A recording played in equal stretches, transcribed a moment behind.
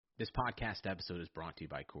This podcast episode is brought to you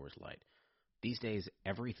by Coors Light. These days,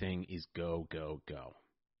 everything is go, go, go.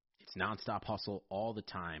 It's nonstop hustle all the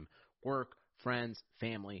time. Work, friends,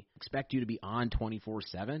 family expect you to be on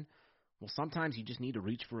 24/7. Well, sometimes you just need to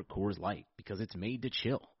reach for a Coors Light because it's made to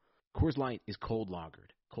chill. Coors Light is cold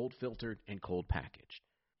lagered, cold filtered, and cold packaged.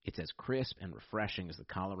 It's as crisp and refreshing as the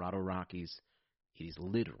Colorado Rockies. It is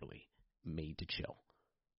literally made to chill.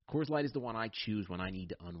 Coors Light is the one I choose when I need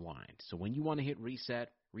to unwind. So when you want to hit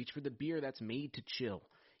reset, reach for the beer that's made to chill.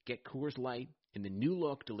 Get Coors Light in the new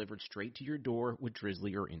look delivered straight to your door with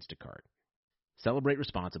Drizzly or Instacart. Celebrate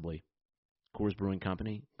responsibly. Coors Brewing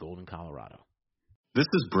Company, Golden, Colorado. This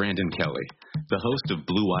is Brandon Kelly, the host of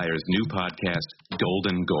Blue Wire's new podcast,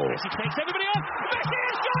 Golden Goal. He takes everybody up. Messi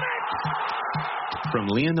has got it! From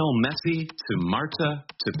Lionel Messi to Marta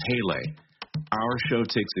to Pele, our show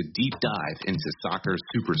takes a deep dive into soccer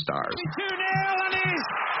superstars. 2-0 and is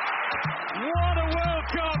what a World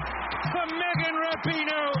Cup for Megan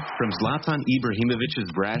Rapinoe. From Zlatan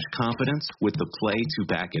Ibrahimovic's brash confidence with the play to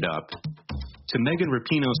back it up, to Megan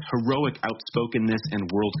Rapinoe's heroic outspokenness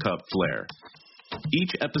and World Cup flair.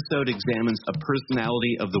 Each episode examines a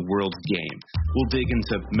personality of the world's game. We'll dig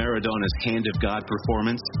into Maradona's Hand of God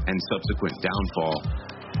performance and subsequent downfall.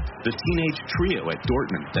 The teenage trio at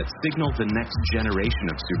Dortmund that signaled the next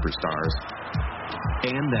generation of superstars.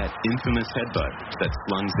 And that infamous headbutt that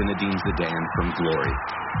flung Zinedine Zidane from glory.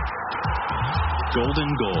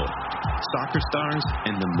 Golden Goal. Soccer stars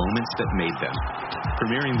and the moments that made them.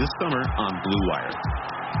 Premiering this summer on Blue Wire.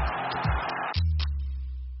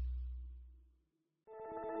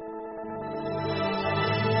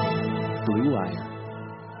 Blue Wire.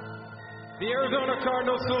 The Arizona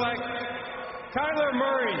Cardinals select Kyler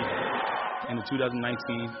Murray. And the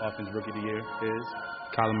 2019 Offensive Rookie of the Year is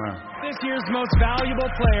Kyler Murray. This year's most valuable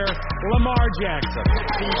player, Lamar Jackson.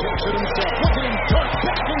 He takes it himself. Look at him turn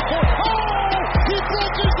back and forth. Oh! He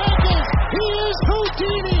broke his ankles. He is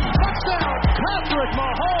Houdini. Touchdown. Patrick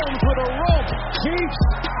Mahomes with a rope. Chiefs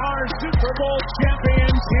are Super Bowl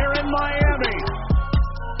champions here in Miami.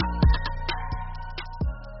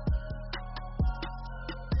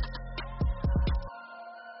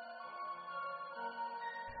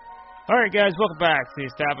 All right, guys, welcome back to the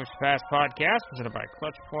Established Pass podcast presented by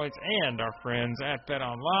Clutch Points and our friends at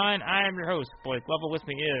BetOnline. I am your host, Blake Lovell. With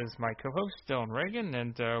me is my co-host, Dylan Reagan,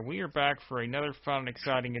 and we are back for another fun and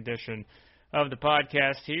exciting edition of the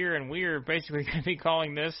podcast here, and we are basically going to be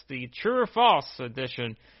calling this the True or False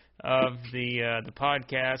edition of the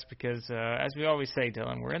podcast because, as we always say,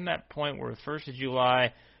 Dylan, we're in that point where the 1st of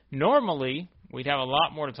July, normally we'd have a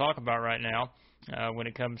lot more to talk about right now. When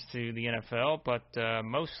it comes to the NFL, but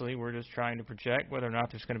mostly we're just trying to project whether or not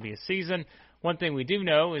there's going to be a season. One thing we do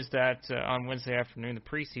know is that on Wednesday afternoon the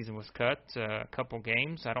preseason was cut, a couple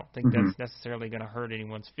games. I don't think that's necessarily going to hurt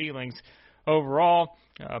anyone's feelings overall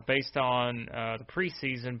based on the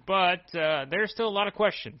preseason, but there's still a lot of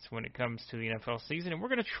questions when it comes to the NFL season, and we're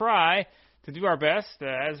going to try to do our best,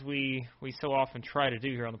 as we so often try to do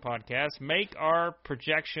here on the podcast, make our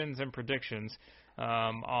projections and predictions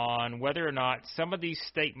on whether or not some of these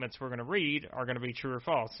statements we're going to read are going to be true or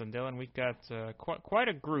false. And, Dylan, we've got quite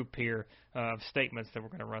a group here of statements that we're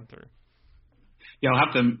going to run through. Yeah, I'll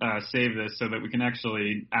have to save this so that we can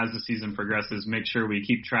actually, as the season progresses, make sure we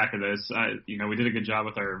keep track of this. We did a good job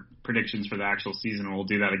with our predictions for the actual season, and we'll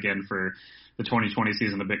do that again for the 2020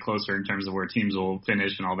 season a bit closer in terms of where teams will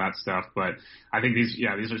finish and all that stuff. But I think these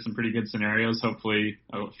are some pretty good scenarios, hopefully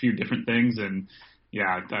a few different things. And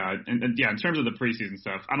in terms of the preseason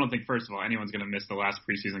stuff, I don't think, first of all, anyone's going to miss the last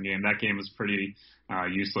preseason game. That game was pretty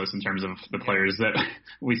useless in terms of the players that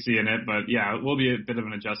we see in it. But, yeah, it will be a bit of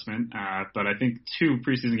an adjustment. But I think 2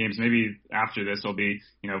 preseason games, maybe after this, will be,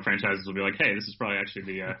 franchises will be like, hey, this is probably actually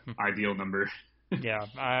the ideal number. Yeah,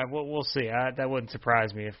 we'll see. That wouldn't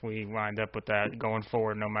surprise me if we wind up with that going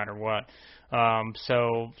forward no matter what.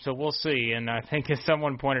 So we'll see. And I think as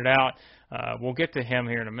someone pointed out, we'll get to him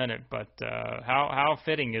here in a minute, but how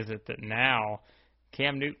fitting is it that now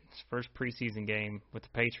Cam Newton's first preseason game with the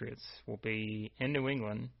Patriots will be in New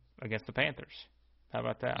England against the Panthers? How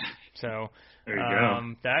about that? So there you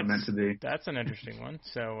go. That's an interesting one.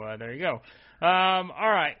 So there you go. All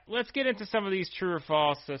right, let's get into some of these true or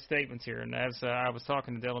false statements here. And as I was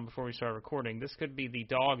talking to Dylan before we started recording, this could be the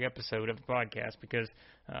dog episode of the podcast because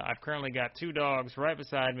I've currently got 2 dogs right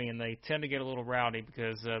beside me, and they tend to get a little rowdy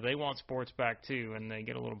because they want sports back too, and they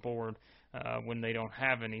get a little bored when they don't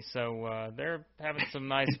have any. So they're having some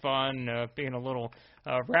nice fun, being a little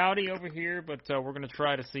rowdy over here, but we're going to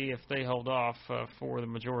try to see if they hold off for the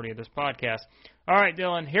majority of this podcast. All right,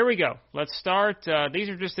 Dylan, here we go. Let's start. These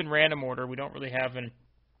are just in random order. We don't really have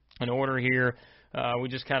an order here we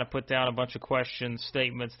just kind of put down a bunch of questions,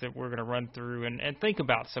 statements that we're going to run through and think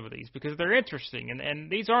about some of these because they're interesting. And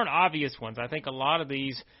these aren't obvious ones. I think a lot of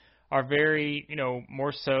these are very,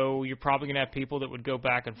 more so you're probably going to have people that would go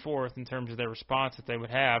back and forth in terms of their response that they would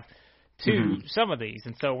have to some of these.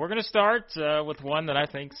 And so we're going to start with one that I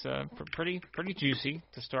think's pretty juicy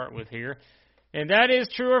to start with here. And that is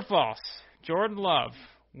true or false. Jordan Love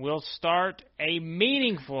will start a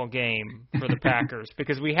meaningful game for the Packers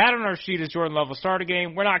because we had on our sheet as Jordan Love will start a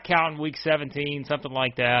game. We're not counting week 17, something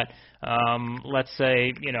like that. Let's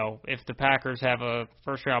say, if the Packers have a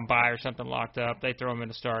first-round bye or something locked up, they throw him in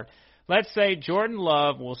to start. Let's say Jordan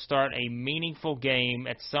Love will start a meaningful game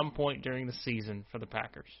at some point during the season for the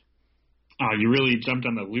Packers. Oh, you really jumped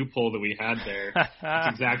on the loophole that we had there.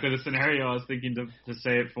 That's exactly the scenario I was thinking to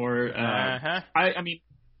say it for. I mean,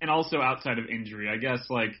 and also outside of injury, I guess,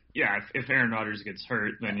 if Aaron Rodgers gets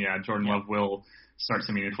hurt, then, Jordan Love will start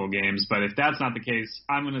some meaningful games. But if that's not the case,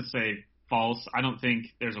 I'm going to say false. I don't think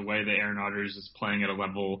there's a way that Aaron Rodgers is playing at a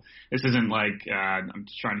level. This isn't like I'm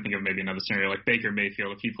just trying to think of maybe another scenario like Baker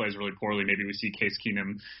Mayfield. If he plays really poorly, maybe we see Case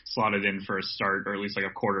Keenum slotted in for a start or at least like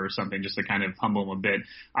a quarter or something just to kind of humble him a bit.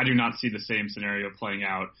 I do not see the same scenario playing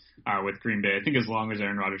out with Green Bay. I think as long as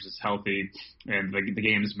Aaron Rodgers is healthy and the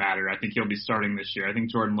games matter, I think he'll be starting this year. I think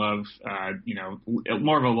Jordan Love,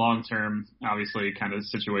 more of a long-term, obviously, kind of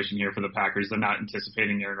situation here for the Packers. They're not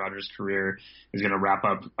anticipating Aaron Rodgers' career is going to wrap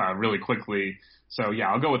up really quickly. So,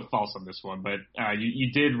 I'll go with false on this one. But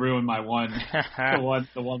you did ruin my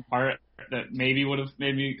the one part that maybe would have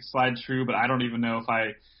made me slide true, but I don't even know if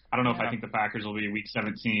I think the Packers will be week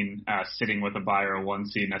 17 sitting with a bye or a 1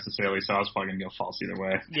 seed necessarily, so I was probably going to go false either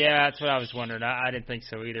way. Yeah, that's what I was wondering. I didn't think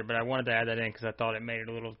so either, but I wanted to add that in because I thought it made it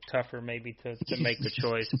a little tougher maybe to make the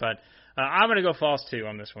choice. But I'm going to go false too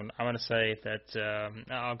on this one. I'm going to say that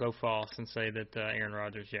I'll go false and say that Aaron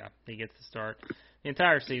Rodgers, he gets to start the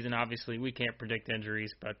entire season. Obviously, we can't predict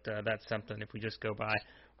injuries, but that's something if we just go by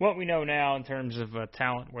what we know now in terms of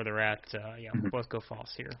talent, where they're at, let's go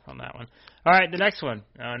false here on that one. All right, the next one,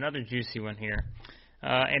 another juicy one here.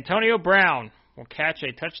 Antonio Brown will catch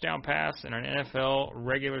a touchdown pass in an NFL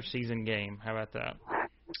regular season game. How about that?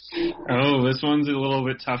 Oh, this one's a little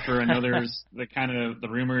bit tougher. I know there's the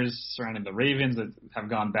rumors surrounding the Ravens that have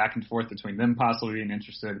gone back and forth between them possibly being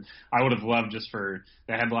interested. I would have loved just for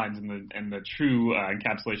the headlines and the true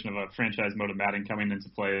encapsulation of a franchise mode of Madden coming into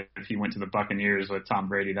play if he went to the Buccaneers with Tom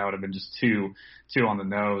Brady. That would have been just two on the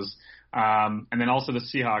nose. And then also the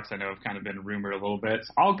Seahawks I know have kind of been rumored a little bit.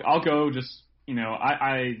 I'll go just,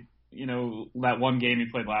 that one game he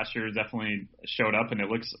played last year definitely showed up, and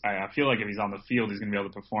I feel like if he's on the field, he's going to be able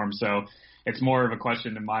to perform. So it's more of a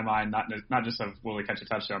question in my mind, not just of will he catch a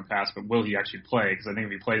touchdown pass, but will he actually play? Because I think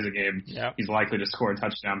if he plays a game, he's likely to score a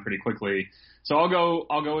touchdown pretty quickly. So I'll go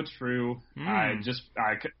with true.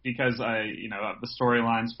 Because the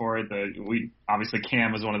storylines for it. Obviously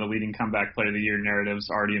Cam was one of the leading comeback player of the year narratives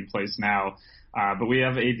already in place now. But we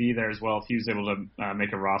have AD there as well if he was able to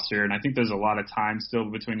make a roster. And I think there's a lot of time still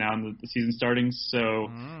between now and the season starting. So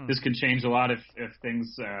this could change a lot if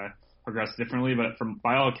things progress differently. But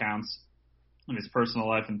by all accounts, in his personal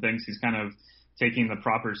life and things, he's kind of taking the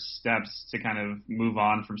proper steps to kind of move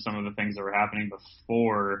on from some of the things that were happening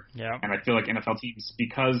before. Yeah. And I feel like NFL teams,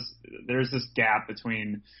 because there's this gap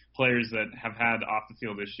between players that have had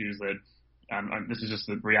off-the-field issues that this is just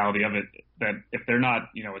the reality of it, that if they're not,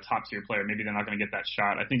 a top-tier player, maybe they're not going to get that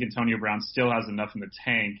shot. I think Antonio Brown still has enough in the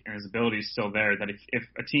tank, and his ability is still there, that if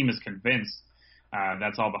a team is convinced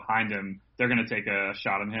that's all behind him, they're going to take a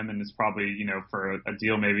shot on him, and it's probably, for a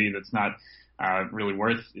deal maybe that's not really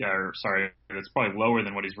worth, that's probably lower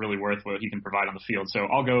than what he's really worth, what he can provide on the field. So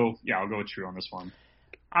I'll go with true on this one.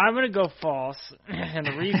 I'm going to go false, and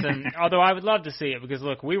the reason, although I would love to see it, because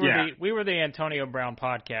look, we were the Antonio Brown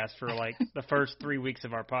podcast for like the first 3 weeks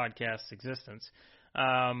of our podcast's existence.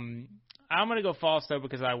 I'm going to go false though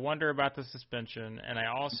because I wonder about the suspension, and I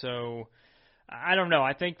don't know.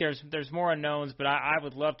 I think there's more unknowns, but I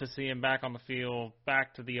would love to see him back on the field,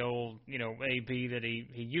 back to the old AB that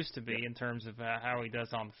he used to be in terms of how he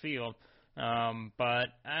does on the field. But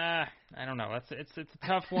I don't know. It's a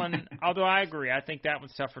tough one. Although I agree, I think that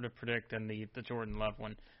one's tougher to predict than the Jordan Love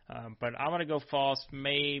one. But I'm gonna go false,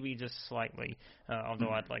 maybe just slightly.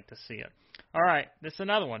 Although I'd like to see it. All right, this is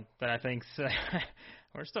another one that I think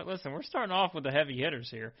we're starting off with the heavy hitters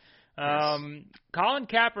here. Colin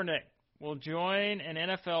Kaepernick will join an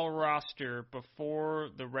NFL roster before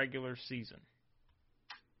the regular season.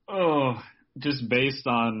 Oh, just based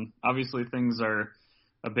on obviously things are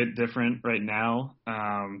a bit different right now.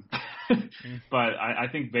 But I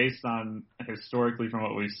think based on historically from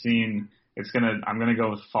what we've seen, I'm gonna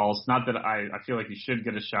go with false. Not that I feel like he should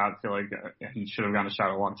get a shot. I feel like he should have gotten a shot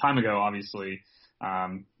a long time ago. Obviously,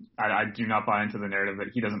 I do not buy into the narrative that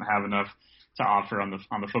he doesn't have enough to offer on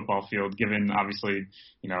the football field, given obviously,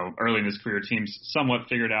 early in his career, teams somewhat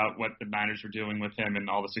figured out what the Niners were doing with him and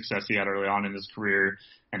all the success he had early on in his career.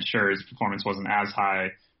 And sure, his performance wasn't as high,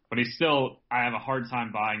 but I have a hard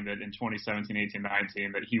time buying that in 2017, 18,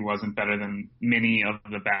 19, that he wasn't better than many of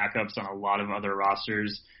the backups on a lot of other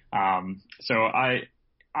rosters. So I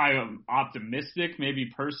am optimistic,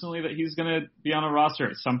 maybe personally, that he's going to be on a roster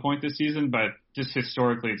at some point this season, but just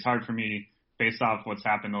historically, it's hard for me, based off what's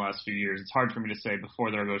happened the last few years, it's hard for me to say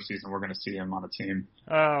before the regular season we're going to see him on a team.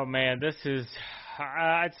 Oh, man,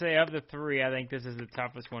 I'd say of the three, I think this is the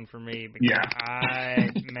toughest one for me. Because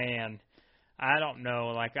I don't know.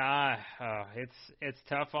 Like, it's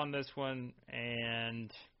tough on this one,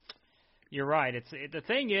 and you're right. The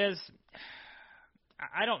thing is,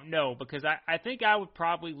 I don't know, because I think I would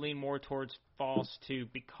probably lean more towards false, too,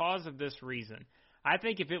 because of this reason. I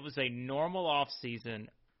think if it was a normal off season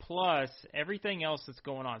plus everything else that's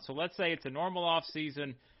going on. So let's say it's a normal off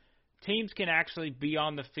season. Teams can actually be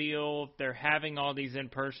on the field. They're having all these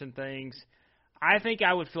in-person things. I think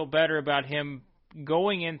I would feel better about him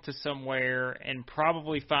going into somewhere and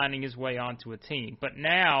probably finding his way onto a team. But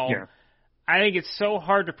now I think it's so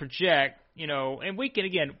hard to project, and we can,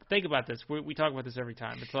 again, think about this. We talk about this every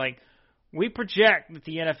time. It's like we project that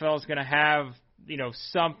the NFL is going to have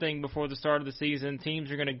something before the start of the season. Teams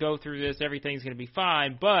are going to go through this. Everything's going to be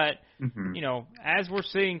fine. But, as we're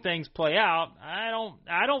seeing things play out, I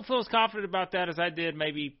don't feel as confident about that as I did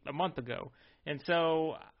maybe a month ago. And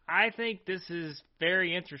so I think this is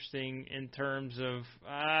very interesting in terms of,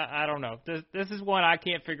 I don't know. This is one I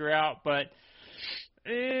can't figure out, but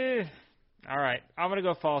all right. I'm going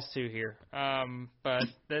to go false too here. But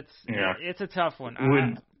it's a tough one.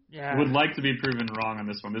 Would like to be proven wrong on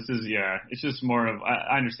this one. This is, it's just more of,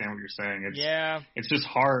 I understand what you're saying. It's just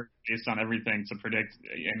hard based on everything to predict,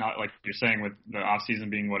 and not like you're saying with the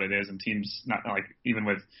offseason being what it is, and teams, not like, even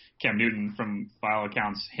with Cam Newton, from by all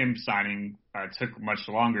accounts, him signing took much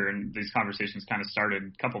longer, and these conversations kind of started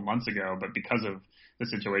a couple months ago, but because of the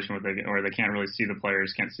situation where they can't really see the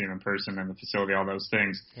players, can't see them in person, and the facility, all those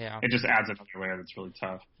things, it just adds another layer that's really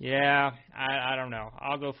tough. Yeah, I don't know.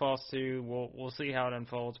 I'll go false too. We'll see how it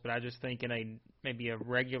unfolds, but I just think in maybe a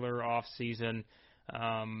regular off season,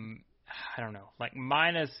 I don't know, like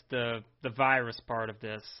minus the virus part of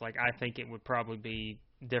this, like I think it would probably be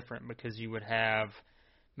different, because you would have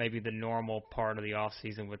maybe the normal part of the off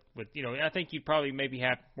season with I think you'd probably maybe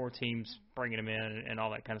have more teams bringing them in and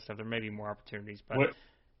all that kind of stuff. There may be more opportunities, but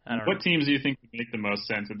what teams do you think would make the most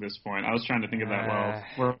sense at this point? I was trying to think of that.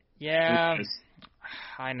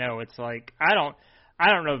 I know, it's like I don't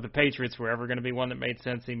know if the Patriots were ever going to be one that made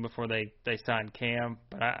sense even before they signed Cam,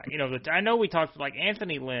 but I know we talked like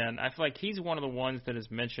Anthony Lynn. I feel like he's one of the ones that is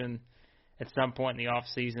mentioned at some point in the off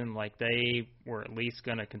season, like they were at least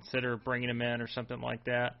going to consider bringing him in or something like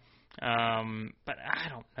that. But I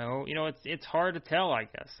don't know. It's hard to tell, I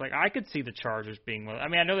guess. Like I could see the Chargers being one. I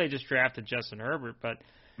mean, I know they just drafted Justin Herbert, but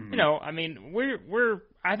I mean,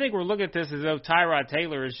 I think we're looking at this as though Tyrod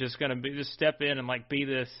Taylor is just going to just step in and like be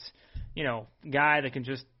this, guy that can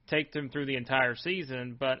just take them through the entire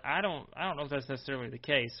season. But I don't know if that's necessarily the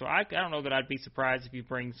case. So I don't know that I'd be surprised if you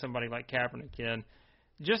bring somebody like Kaepernick in,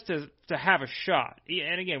 just to have a shot.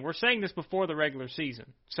 And again, we're saying this before the regular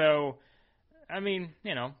season. So, I mean,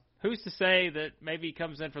 who's to say that maybe he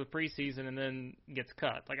comes in for the preseason and then gets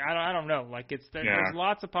cut? Like, I don't know. Like, there's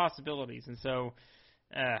lots of possibilities. And so,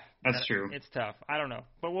 that's true. It's tough. I don't know.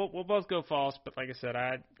 But we'll both go false. But like I said,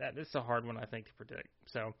 this is a hard one, I think, to predict.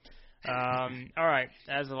 So, all right,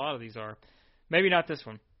 as a lot of these are. Maybe not this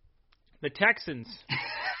one. The Texans.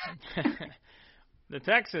 The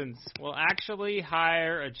Texans will actually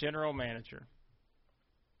hire a general manager.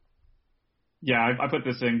 Yeah, I put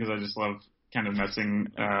this in because I just love kind of messing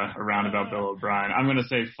around about Bill O'Brien. I'm going to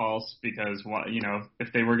say false because,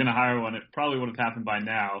 if they were going to hire one, it probably would have happened by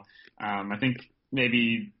now. I think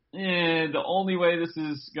maybe the only way this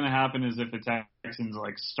is going to happen is if the Texans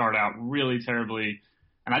start out really terribly.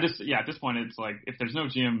 And at this point, it's like, if there's no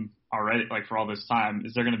GM already, for all this time,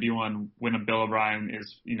 is there going to be one when a Bill O'Brien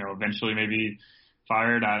is, eventually maybe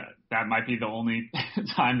fired? That might be the only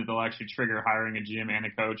time that they'll actually trigger hiring a GM and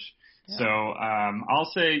a coach. Yeah. So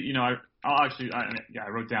I'll say, I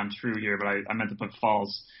wrote down true here, but I meant to put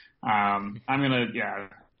false. I'm gonna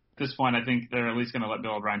this point, I think they're at least going to let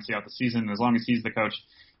Bill O'Brien see out the season. As long as he's the coach,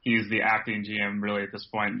 he's the acting GM really at this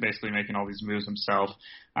point, basically making all these moves himself,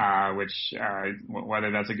 which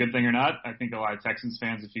whether that's a good thing or not, I think a lot of Texans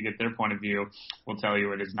fans, if you get their point of view, will tell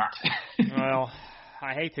you it is not. Well,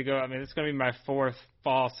 I hate to go. I mean, it's going to be my fourth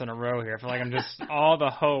false in a row here. I feel like I'm just all the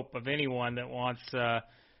hope of anyone that wants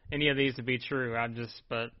any of these to be true.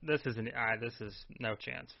 But this is no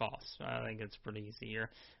chance false. I think it's pretty easy here.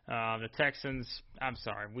 The Texans, I'm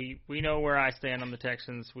sorry. We know where I stand on the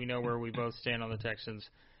Texans. We know where we both stand on the Texans.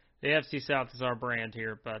 The AFC South is our brand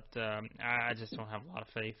here, but I just don't have a lot of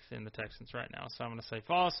faith in the Texans right now. So I'm going to say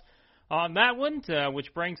false on that one,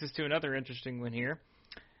 which brings us to another interesting one here.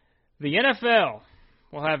 The NFL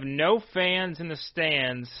will have no fans in the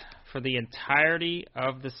stands for the entirety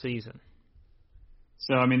of the season.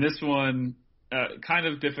 So, I mean, this one kind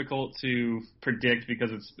of difficult to predict because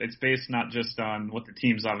it's based not just on what the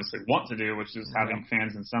teams obviously want to do, which is having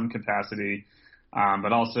fans in some capacity,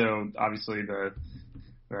 but also obviously the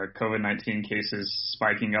COVID-19 cases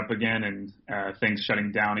spiking up again and things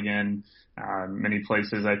shutting down again. Many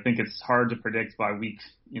places. I think it's hard to predict by week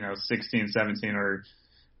 16, 17, or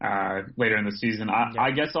later in the season. I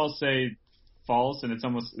guess I'll say false, and it's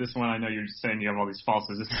almost this one. I know you're saying you have all these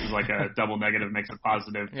falses. This is like a double negative makes a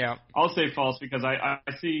positive. Yeah. I'll say false because I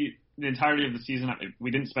see the entirety of the season.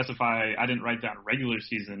 We didn't specify. I didn't write down regular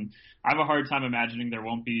season. I have a hard time imagining there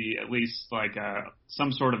won't be at least like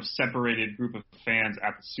some sort of separated group of fans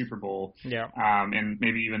at the Super Bowl. Yeah. And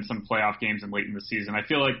maybe even some playoff games and late in the season. I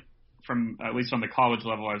feel like from at least on the college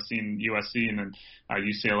level, I've seen USC and then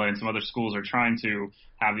UCLA and some other schools are trying to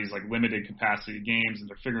have these like limited capacity games, and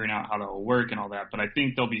they're figuring out how that will work and all that. But I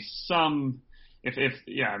think there'll be some,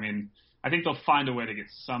 I think they'll find a way to get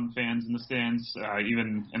some fans in the stands.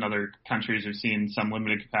 Even in other countries, we've seen some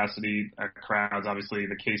limited capacity crowds. Obviously,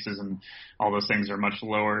 the cases and all those things are much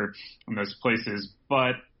lower in those places.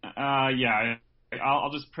 But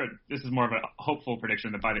I'll just this is more of a hopeful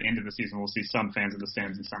prediction that by the end of the season we'll see some fans in the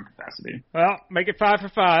stands in some capacity. Well, make it 5 for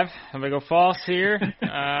 5. I'm going to go false here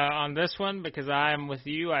on this one because I am with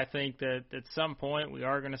you. I think that at some point we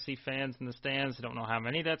are going to see fans in the stands. I don't know how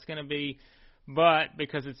many that's going to be, but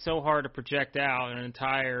because it's so hard to project out an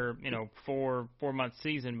entire 4-month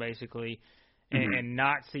season basically and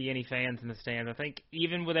not see any fans in the stands. I think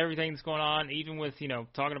even with everything that's going on, even with,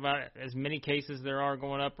 talking about as many cases there are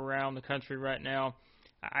going up around the country right now,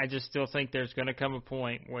 I just still think there's going to come a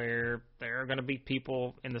point where there are going to be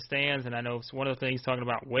people in the stands. And I know it's one of the things talking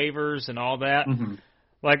about waivers and all that. Mm-hmm.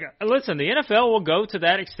 Like, listen, the NFL will go to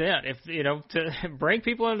that extent. If, to bring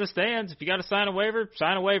people into the stands, if you got to sign a waiver,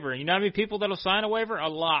 sign a waiver. You know how many people that'll sign a waiver? A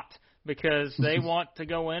lot. Because they want to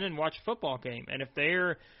go in and watch a football game. And if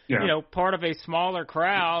they're, part of a smaller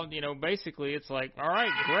crowd, basically it's like, all right,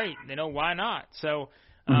 great. Why not? So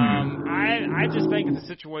I just think it's a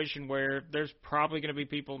situation where there's probably going to be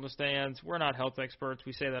people in the stands. We're not health experts.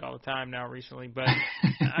 We say that all the time now recently. But,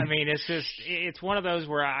 I mean, it's one of those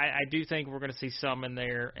where I do think we're going to see some in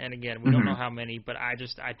there. And, again, we don't know how many. But I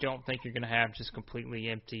don't think you're going to have just completely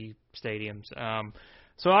empty stadiums.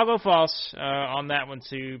 So I'll go false on that one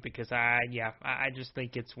too because I just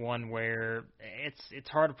think it's one where it's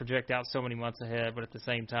hard to project out so many months ahead, but at the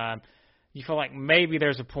same time, you feel like maybe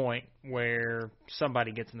there's a point where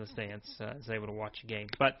somebody gets in the stands, is able to watch a game.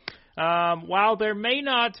 But while there may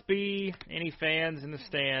not be any fans in the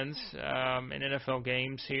stands in NFL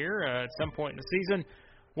games here at some point in the season,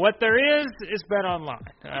 what there is BetOnline,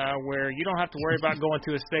 where you don't have to worry about going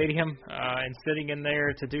to a stadium and sitting in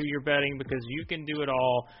there to do your betting because you can do it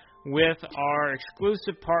all with our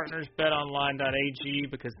exclusive partners, BetOnline.ag,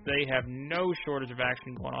 because they have no shortage of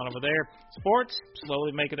action going on over there. Sports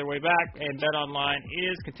slowly making their way back, and BetOnline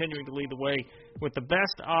is continuing to lead the way with the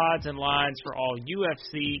best odds and lines for all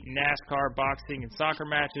UFC, NASCAR, boxing, and soccer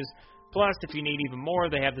matches. Plus, if you need even more,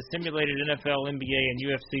 they have the simulated NFL, NBA, and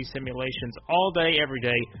UFC simulations all day, every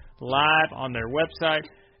day, live on their website.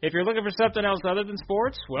 If you're looking for something else other than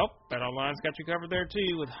sports, well, BetOnline's got you covered there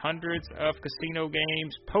too with hundreds of casino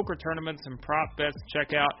games, poker tournaments, and prop bets to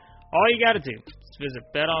check out. All you got to do is visit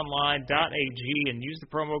betonline.ag and use the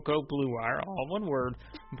promo code BlueWire, all one word,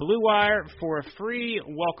 BlueWire, for a free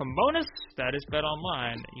welcome bonus. That is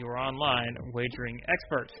BetOnline, your online wagering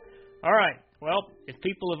experts. All right. Well, if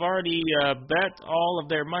people have already bet all of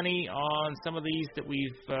their money on some of these that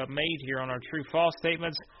we've made here on our true-false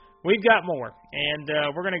statements, we've got more. And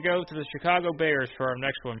we're going to go to the Chicago Bears for our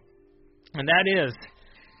next one. And that is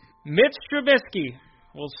Mitch Trubisky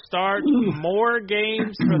will start more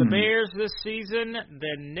games for the Bears this season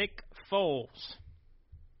than Nick Foles.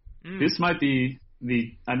 This might be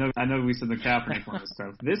I know we said the Kaepernick one was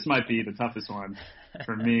tough. This might be the toughest one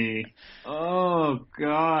for me. Oh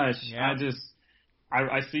gosh, yeah.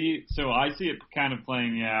 I see it kind of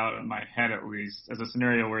playing out in my head at least as a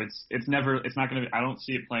scenario where it's not going to be, I don't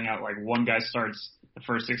see it playing out like one guy starts the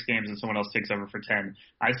first 6 games and someone else takes over for 10.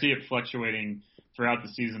 I see it fluctuating throughout the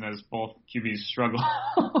season as both QBs struggle.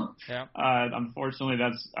 Yeah. Unfortunately,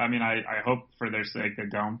 I hope for their sake they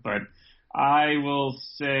don't, but I will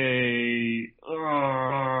say,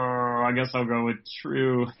 I guess I'll go with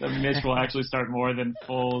true. That Mitch will actually start more than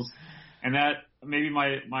Foles, and that maybe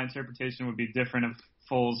my interpretation would be different if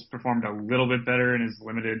Foles performed a little bit better in his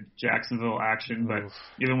limited Jacksonville action. But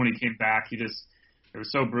even when he came back, it was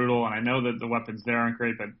so brutal. And I know that the weapons there aren't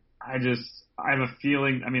great, but I have a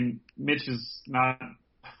feeling. I mean, Mitch has not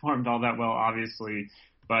performed all that well, obviously.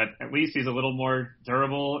 But at least he's a little more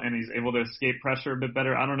durable and he's able to escape pressure a bit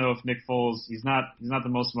better. I don't know if Nick Foles, he's not the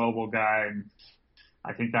most mobile guy, and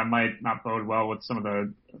I think that might not bode well with some of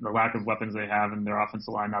the lack of weapons they have and their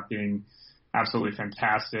offensive line not being absolutely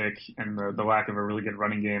fantastic and the lack of a really good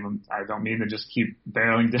running game. I don't mean to just keep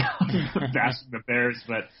barreling down the Bears,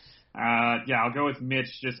 but I'll go with Mitch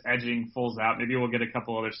just edging Foles out. Maybe we'll get a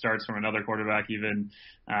couple other starts from another quarterback even.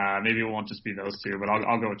 Maybe it won't just be those two, but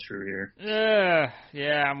I'll go with true here.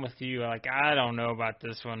 Yeah, I'm with you. Like, I don't know about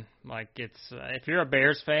this one. Like, it's if you're a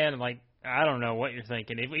Bears fan, like, I don't know what you're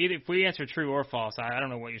thinking. If we answer true or false, I don't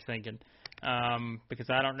know what you're thinking, because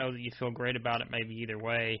I don't know that you feel great about it maybe either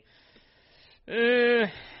way.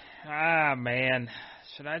 Man.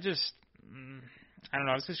 Should I just I don't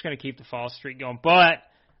know. I was just going to keep the false streak going, but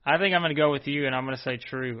I think I'm going to go with you, and I'm going to say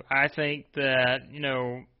true. I think that,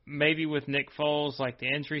 maybe with Nick Foles, like the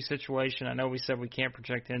injury situation, I know we said we can't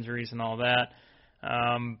project injuries and all that,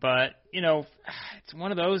 but, it's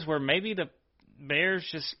one of those where maybe the Bears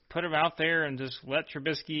just put him out there and just let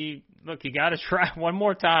Trubisky, look, you got to try one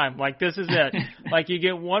more time. Like, this is it. Like, you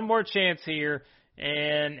get one more chance here,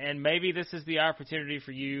 and maybe this is the opportunity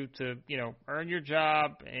for you to, earn your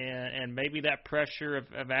job, and maybe that pressure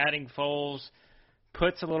of adding Foles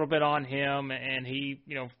puts a little bit on him, and he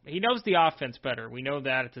knows the offense better. We know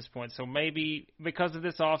that at this point. So maybe because of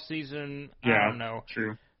this offseason, I don't know.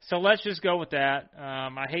 True. So let's just go with that.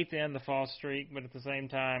 I hate to end the false streak, but at the same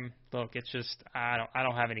time, look, it's just I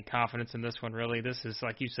don't have any confidence in this one really. This is,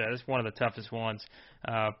 like you said, it's one of the toughest ones.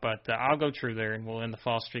 But I'll go true there, and we'll end the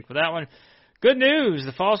false streak with that one. Good news,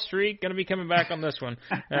 the false streak going to be coming back on this one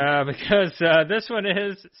because this one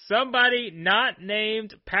is somebody not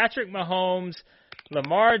named Patrick Mahomes,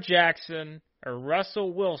 Lamar Jackson, or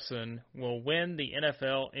Russell Wilson will win the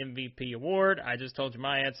NFL MVP award. I just told you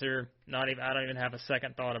my answer. I don't even have a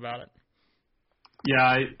second thought about it.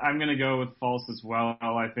 Yeah, I'm going to go with false as well.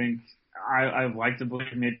 I think I like to believe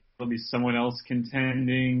maybe there'll be someone else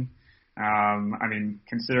contending.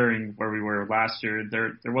 Considering where we were last year,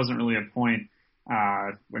 there wasn't really a point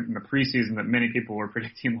in the preseason that many people were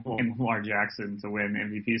predicting Lamar Jackson to win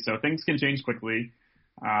MVP. So things can change quickly.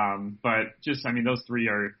 But those three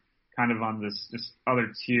are kind of on this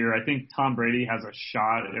other tier. I think Tom Brady has a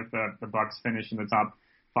shot if the Bucs finish in the top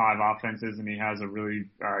 5 offenses and he has a really,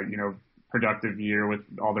 productive year with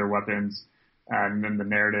all their weapons and then the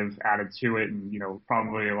narrative added to it and,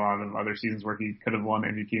 probably a lot of other seasons where he could have won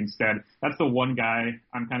MVP instead. That's the one guy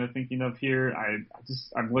I'm kind of thinking of here.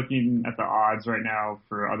 I'm looking at the odds right now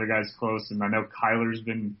for other guys close, and I know Kyler's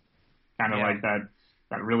been kind of like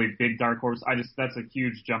that really big dark horse. That's a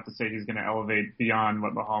huge jump to say he's going to elevate beyond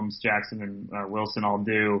what Mahomes, Jackson, and Wilson all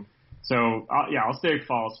do. So, I'll stay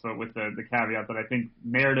false, but with the caveat that I think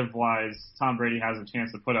narrative-wise, Tom Brady has a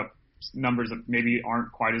chance to put up numbers that maybe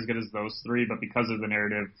aren't quite as good as those three, but because of the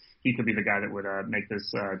narrative, he could be the guy that would make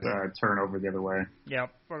this turn over the other way. Yep,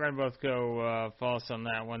 we're going to both go false on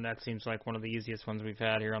that one. That seems like one of the easiest ones we've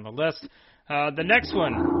had here on the list. The next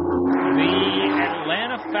one, the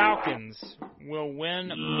Atlanta Falcons will win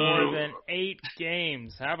more than 8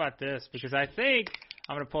 games. How about this? Because I think,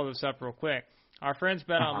 I'm going to pull this up real quick. Our friends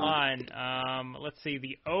Bet Online, let's see,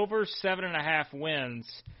 the over 7.5 wins,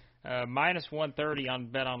 minus 130 on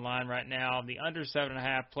Bet Online right now. The under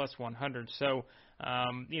 7.5 plus 100. So,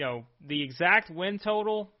 the exact win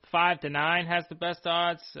total, 5-9 has the best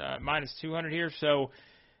odds, minus 200 here. So,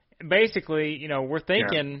 basically, we're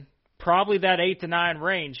thinking probably that 8-9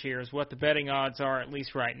 range here is what the betting odds are, at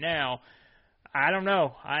least right now. I don't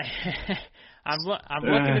know. I'm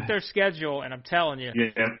looking at their schedule, and I'm telling you,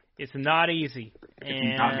 it's not easy.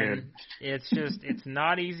 It's not good. It's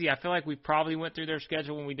not easy. I feel like we probably went through their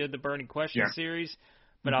schedule when we did the Burning Question series,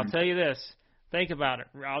 but I'll tell you this. Think about it.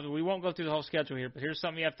 We won't go through the whole schedule here, but here's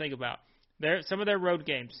something you have to think about. some of their road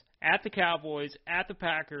games at the Cowboys, at the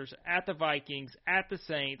Packers, at the Vikings, at the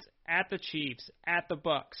Saints, at the Chiefs, at the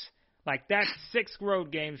Bucks. Like, that's 6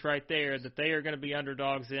 road games right there that they are going to be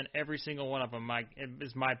underdogs in, every single one of them,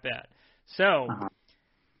 is my bet. So,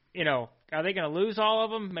 you know, are they going to lose all of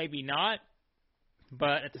them? Maybe not.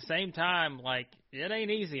 But at the same time, like, it ain't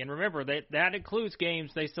easy. And remember, that includes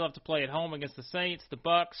games they still have to play at home against the Saints, the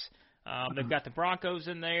Bucks. They've got the Broncos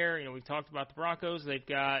in there. You know, we've talked about the Broncos. They've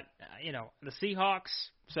got, you know, the Seahawks.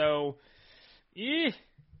 So,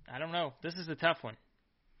 I don't know. This is a tough one.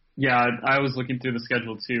 Yeah, I was looking through the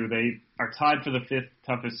schedule too. They are tied for the 5th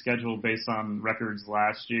toughest schedule based on records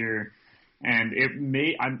last year. And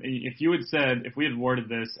if you had said, if we had worded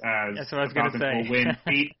this as that's what I was going to say, will win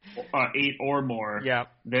 8 or more, yeah,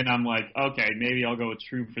 then I'm like, okay, maybe I'll go with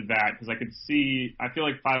true for that, because I feel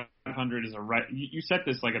like 500 is a right. You set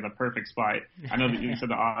this like at the perfect spot. I know that you said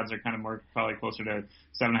the odds are kind of more probably closer to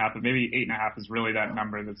 7.5, but maybe 8.5 is really that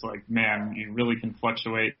number that's like, man, you really can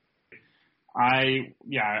fluctuate. I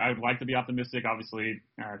would like to be optimistic. Obviously,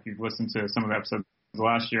 if you've listened to some of the episodes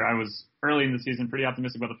last year, I was early in the season pretty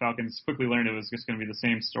optimistic about the Falcons. Quickly learned it was just going to be the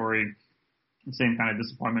same story, the same kind of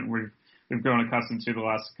disappointment we've grown accustomed to the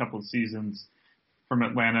last couple of seasons from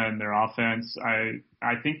Atlanta and their offense.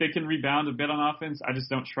 I think they can rebound a bit on offense. I just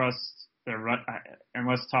don't trust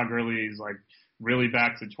unless Todd Gurley is like really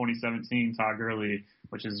back to 2017 Todd Gurley,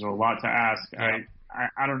 which is a lot to ask. Yeah.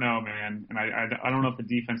 I don't know, man, and I don't know if the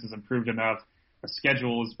defense has improved enough. The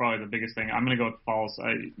schedule is probably the biggest thing. I'm going to go with false.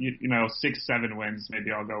 6-7 wins maybe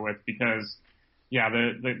I'll go with, because, yeah,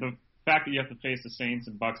 the fact that you have to face the Saints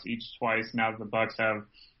and Bucks each twice, now that the Bucks have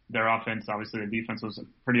their offense, obviously the defense was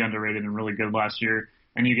pretty underrated and really good last year,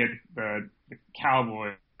 and you get the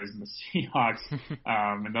Cowboys and the Seahawks,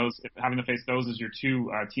 and those having to face those as your 2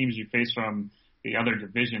 teams you face from the other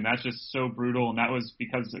division. That's just so brutal, and that was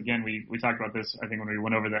because, again, we talked about this, I think, when we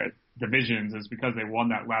went over the divisions, is because they won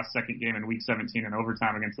that last second game in Week 17 in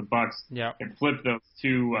overtime against the Bucks. Yeah. It flipped those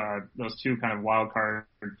two kind of wild card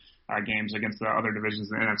games against the other divisions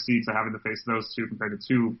in the NFC to having to face those 2 compared to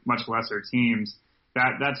 2 much lesser teams.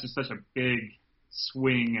 That's just such a big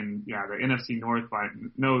swing, and yeah, the NFC North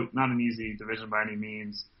not an easy division by any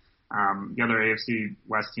means. The other AFC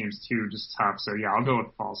West teams too, just tough. So yeah, I'll go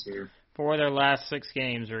with false here. 4 of their last 6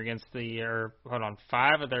 games are against 5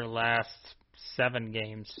 of their last 7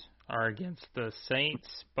 games are against the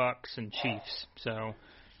Saints, Bucks, and Chiefs. So,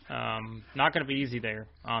 not going to be easy there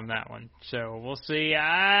on that one. So, we'll see.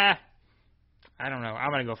 I don't know. I'm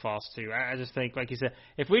going to go false, too. I just think, like you said,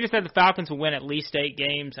 if we just had the Falcons win at least 8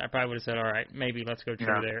 games, I probably would have said, all right, maybe let's go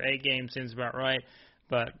true there. 8 games seems about right.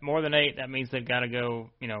 But more than 8, that means they've got to go,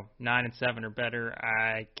 9-7 or better.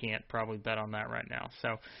 I can't probably bet on that right now.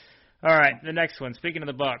 So, all right, the next one. Speaking of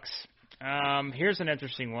the Bucks, here's an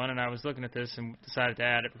interesting one, and I was looking at this and decided to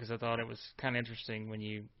add it because I thought it was kind of interesting when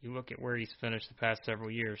you look at where he's finished the past several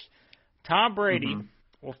years. Tom Brady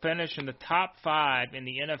will finish in the top 5 in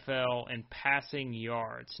the NFL in passing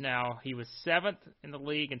yards. Now, he was 7th in the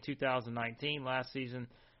league in 2019 last season,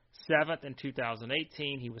 7th in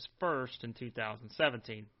 2018. He was 1st in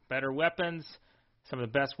 2017. Better weapons, some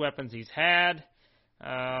of the best weapons he's had.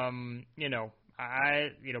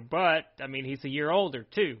 But I mean, he's a year older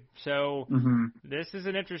too. So this is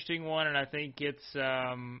an interesting one, and I think it's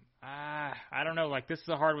I don't know. Like, this is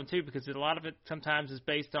a hard one too, because a lot of it sometimes is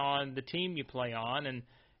based on the team you play on, and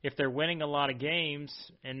if they're winning a lot of games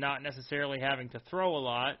and not necessarily having to throw a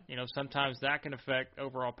lot, sometimes that can affect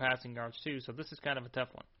overall passing yards too. So this is kind of a tough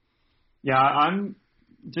one. Yeah, I'm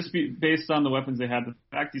just based on the weapons they had. The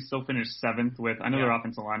fact he still finished 7th with, I know their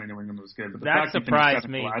offensive line in New England was good, but the fact he finished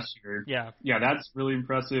 7th last year, yeah, that's really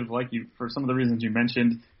impressive. For some of the reasons you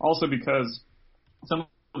mentioned, also because some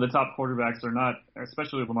of the top quarterbacks are not,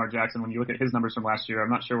 especially Lamar Jackson. When you look at his numbers from last year,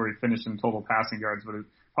 I'm not sure where he finished in total passing yards, but it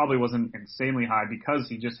probably wasn't insanely high because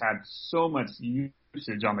he just had so much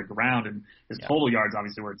usage on the ground, and his total yards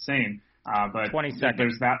obviously were insane. But 22nd.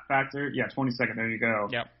 There's that factor. Yeah, 22nd. There you go.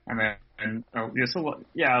 Yep. And a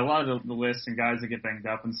lot of the lists and guys that get banged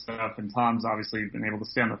up and stuff. And Tom's obviously been able to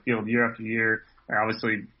stay on the field year after year. They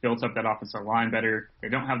obviously built up that offensive line better. They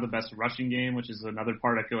don't have the best rushing game, which is another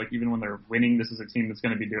part. I feel like even when they're winning, this is a team that's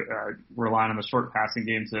going to be relying on the short passing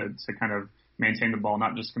game to kind of maintain the ball,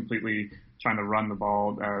 not just completely trying to run the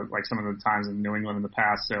ball like some of the times in New England in the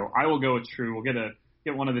past. So I will go with true. We'll get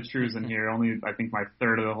one of the trues in here. Only, I think, my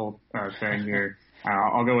third of the whole thing here.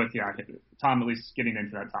 I'll go with, Tom at least getting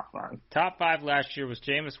into that top 5. Top 5 last year was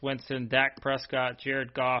Jameis Winston, Dak Prescott,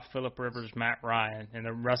 Jared Goff, Phillip Rivers, Matt Ryan, and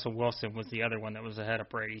then Russell Wilson was the other one that was ahead of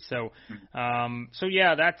Brady. So,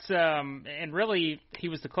 that's and really he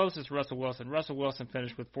was the closest to Russell Wilson. Russell Wilson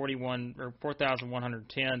finished with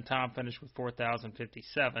 4,110. Tom finished with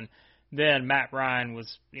 4,057. Then Matt Ryan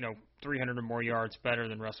was, 300 or more yards better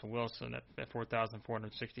than Russell Wilson at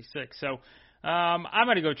 4,466. So I'm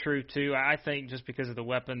going to go true too. I think just because of the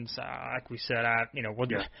weapons, like we said,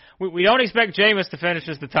 we don't expect Jameis to finish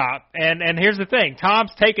as the top. And here's the thing: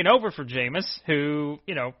 Tom's taken over for Jameis, who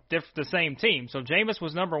the same team. So Jameis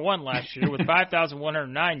was number 1 last year with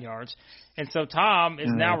 5,109 yards, and so Tom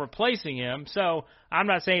is now replacing him. So I'm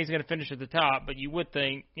not saying he's going to finish at the top, but you would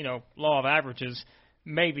think, law of averages,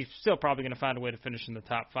 maybe still probably going to find a way to finish in the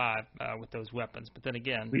top 5 with those weapons. But then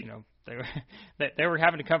again, they were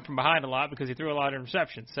having to come from behind a lot because he threw a lot of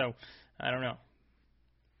interceptions. So I don't know.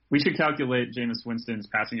 We should calculate Jameis Winston's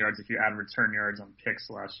passing yards if you add return yards on picks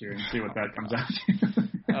last year and see what that comes out to.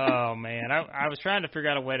 Oh man, I was trying to figure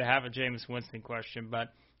out a way to have a Jameis Winston question,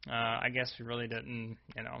 but I guess we really didn't.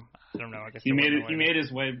 I don't know. I guess he made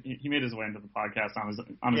his way into the podcast on his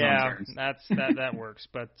own terms. That works.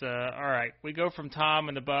 But all right, we go from Tom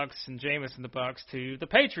and the Bucs and Jameis and the Bucs to the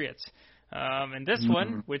Patriots. And this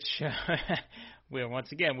one, which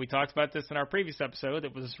once again we talked about this in our previous episode,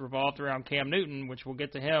 that was revolved around Cam Newton, which we'll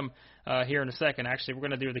get to him here in a second. Actually, we're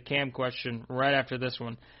going to do the Cam question right after this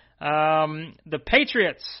one. The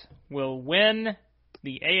Patriots will win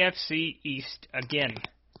the AFC East again.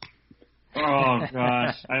 Oh,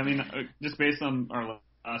 gosh. I mean, just based on our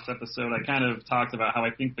last episode, I kind of talked about how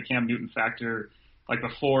I think the Cam Newton factor, like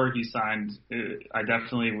before he signed, I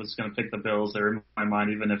definitely was going to pick the Bills. They're in my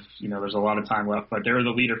mind, even if, there's a lot of time left, but they're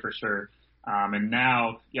the leader for sure. And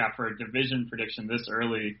now, for a division prediction this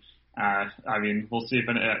early, we'll see if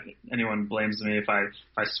anyone blames me if I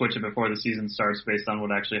switch it before the season starts based on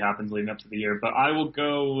what actually happens leading up to the year. But I will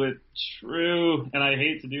go with true, and I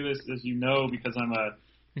hate to do this, as you know, because I'm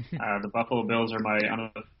the Buffalo Bills are one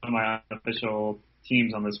of my unofficial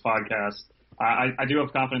teams on this podcast. I do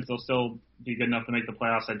have confidence they'll still be good enough to make the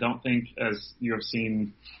playoffs. I don't think, as you have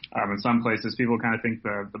seen in some places, people kind of think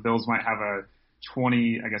the Bills might have a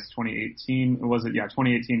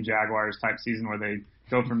 2018 Jaguars type season where they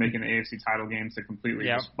go from making the AFC title games to completely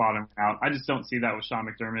just bottom out. I just don't see that with Sean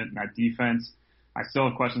McDermott and that defense. I still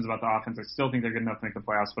have questions about the offense. I still think they're good enough to make the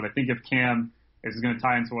playoffs, but I think if Cam is going to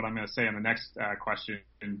tie into what I'm going to say in the next question.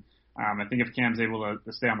 I think if Cam's able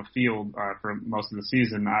to stay on the field for most of the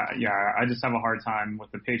season, I just have a hard time with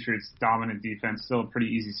the Patriots' dominant defense. Still a pretty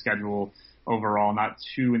easy schedule overall, not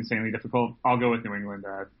too insanely difficult. I'll go with New England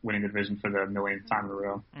winning the division for the millionth time in a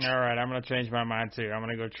row. All right, I'm going to change my mind too. I'm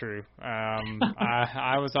going to go true.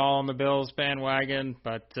 I was all on the Bills bandwagon,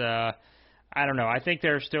 but I don't know. I think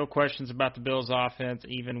there are still questions about the Bills' offense,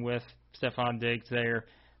 even with Stephon Diggs there.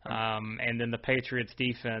 And then the Patriots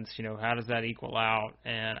defense, how does that equal out?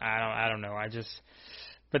 And I don't know.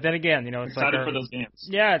 But then again, it's excited for those games.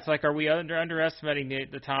 Yeah, it's like, are we underestimating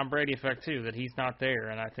the Tom Brady effect too, that he's not there?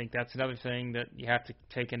 And I think that's another thing that you have to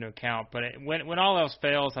take into account. But when all else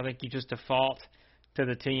fails, I think you just default to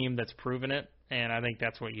the team that's proven it. And I think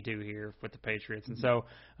that's what you do here with the Patriots. And so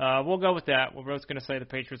we'll go with that. We're both going to say the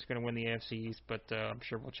Patriots are going to win the AFC East, but I'm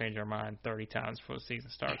sure we'll change our mind 30 times before the season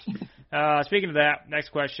starts. Speaking of that,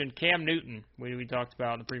 next question, Cam Newton, we talked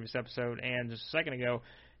about in the previous episode and just a second ago.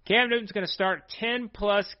 Cam Newton's going to start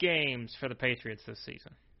 10-plus games for the Patriots this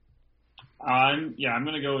season. I'm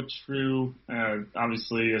going to go with true.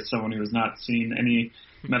 Obviously, as someone who has not seen any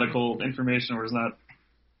medical information or is not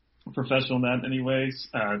professional in that in any ways,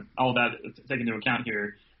 all that taken into account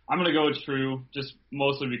here, I'm going to go with true, just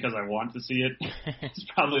mostly because I want to see it. It's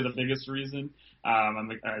probably the biggest reason.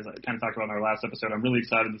 As I kind of talked about in our last episode, I'm really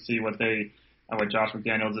excited to see what Josh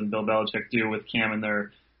McDaniels and Bill Belichick do with Cam and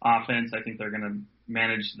their offense. I think they're going to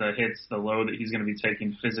manage the hits, the load that he's going to be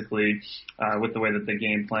taking physically with the way that they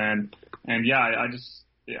game plan. And I as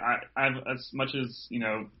much as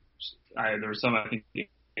there was some, I think,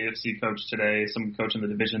 AFC coach today, some coach in the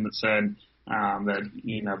division that said that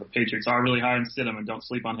the Patriots are really high on Stidham and don't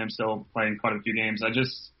sleep on him, still playing quite a few games. I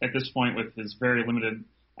just, at this point, with his very limited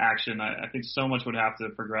action, I think so much would have to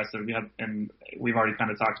progress. And we've already kind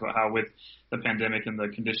of talked about how with the pandemic and the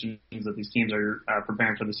conditions that these teams are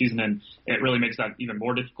preparing for the season, and it really makes that even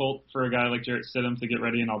more difficult for a guy like Jarrett Stidham to get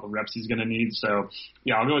ready and all the reps he's going to need. So,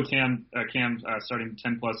 I'll go with Cam starting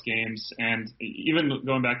 10-plus games. And even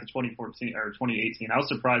going back to 2014 or 2018, I was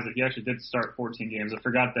surprised that he actually did start 14 games. I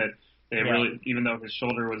forgot that they really, even though his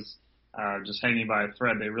shoulder was just hanging by a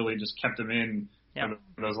thread, they really just kept him in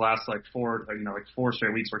those last four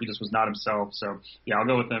straight weeks where he just was not himself. So yeah, I'll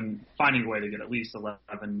go with them finding a way to get at least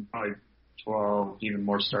 11, probably 12, even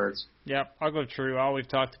more starts. Yep, I'll go true. All we've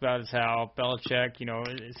talked about is how Belichick,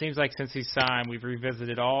 it seems like since he signed, we've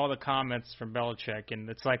revisited all the comments from Belichick, and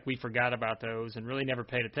it's like we forgot about those and really never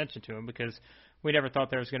paid attention to him because we never thought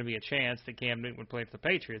there was going to be a chance that Cam Newton would play for the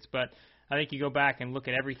Patriots. But I think you go back and look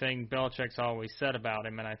at everything Belichick's always said about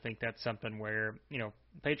him, and I think that's something where,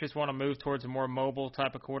 Patriots want to move towards a more mobile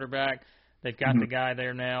type of quarterback. They've got the guy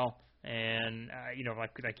there now. And,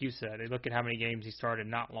 like you said, they look at how many games he started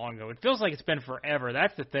not long ago. It feels like it's been forever.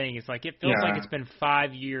 That's the thing. It's like it feels like it's been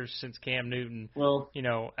 5 years since Cam Newton. Well,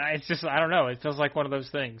 it's just, I don't know. It feels like one of those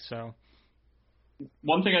things. So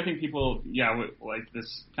one thing I think people, like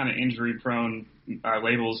this kind of injury-prone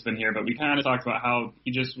label has been here, but we kind of talked about how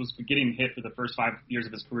he just was getting hit for the first 5 years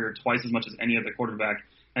of his career twice as much as any other quarterback.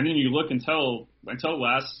 And then you look until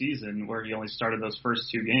last season where he only started those first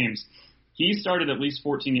 2 games. He started at least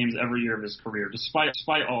 14 games every year of his career, despite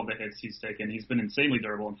all the hits he's taken. He's been insanely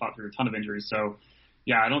durable and fought through a ton of injuries. So,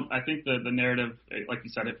 yeah, I think the narrative, like you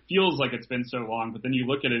said, it feels like it's been so long. But then you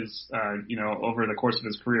look at his, over the course of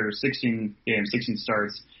his career, 16 games, 16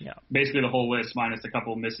 starts, basically the whole list minus a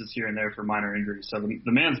couple misses here and there for minor injuries. So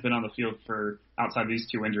the man's been on the field for outside these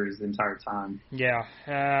 2 injuries the entire time. Yeah,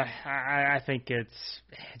 I think it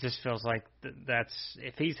just feels like that's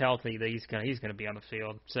if he's healthy, that he's gonna be on the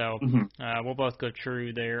field. So we'll both go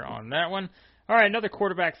true there on that one. All right, another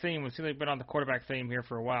quarterback theme. We've been on the quarterback theme here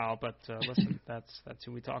for a while, but listen, that's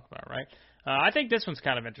who we talk about, right? I think this one's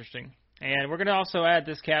kind of interesting, and we're going to also add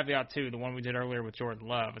this caveat too, the one we did earlier with Jordan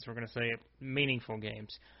Love, is we're going to say meaningful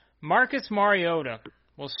games. Marcus Mariota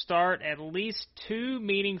will start at least 2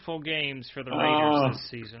 meaningful games for the Raiders this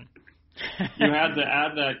season. You had to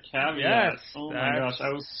add that caveat. Yes, oh my gosh,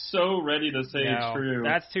 I was so ready to say it's true.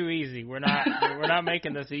 That's too easy. We're not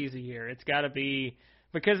making this easy here. It's got to be.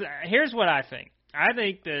 Because here's what I think. I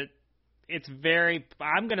think that it's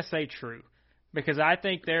I'm going to say true. Because I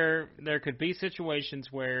think there could be situations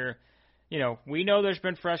where, we know there's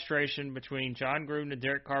been frustration between John Gruden and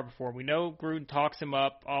Derek Carr before. We know Gruden talks him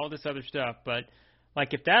up, all this other stuff. But,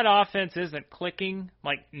 if that offense isn't clicking,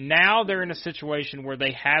 now they're in a situation where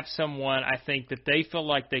they have someone, I think, that they feel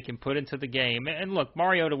like they can put into the game. And look,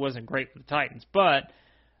 Mariota wasn't great with the Titans, but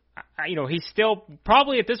he's still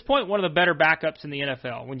probably at this point one of the better backups in the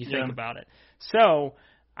NFL when you think about it. So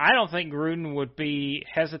I don't think Gruden would be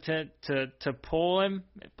hesitant to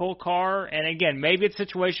pull Carr. And again, maybe it's a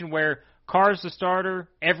situation where Carr's the starter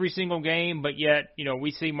every single game, but yet,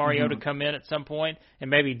 we see Mariota come in at some point and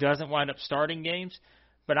maybe doesn't wind up starting games.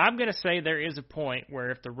 But I'm going to say there is a point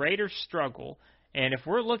where if the Raiders struggle, and if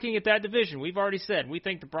we're looking at that division, we've already said we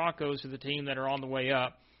think the Broncos are the team that are on the way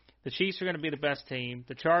up. The Chiefs are going to be the best team.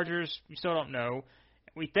 The Chargers, we still don't know.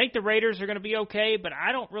 We think the Raiders are going to be okay, but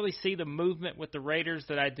I don't really see the movement with the Raiders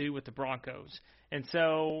that I do with the Broncos. And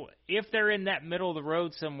so if they're in that middle of the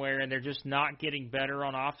road somewhere and they're just not getting better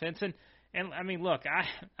on offense, and I mean, look,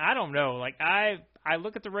 I don't know. I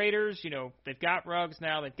look at the Raiders, they've got Ruggs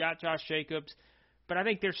now, they've got Josh Jacobs, but I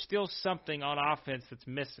think there's still something on offense that's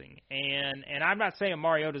missing. And I'm not saying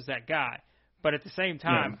Mariota's that guy. But at the same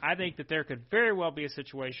time, I think that there could very well be a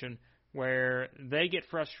situation where they get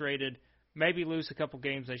frustrated, maybe lose a couple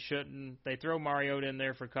games they shouldn't. They throw Mariota in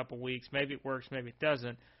there for a couple weeks. Maybe it works, maybe it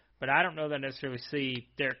doesn't. But I don't know that I necessarily see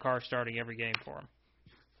Derek Carr starting every game for him.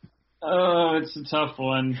 Oh, it's a tough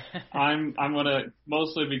one. I'm gonna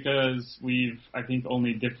mostly because we've I think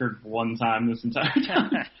only differed one time this entire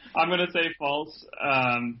time. I'm gonna say false.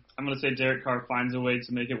 I'm gonna say Derek Carr finds a way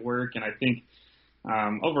to make it work, and I think.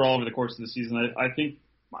 Overall, over the course of the season, I think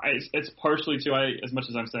it's partially too. As much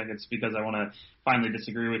as I'm saying it's because I want to finally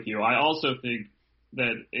disagree with you. I also think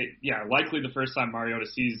that likely the first time Mariota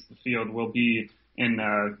sees the field will be in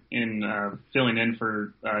filling in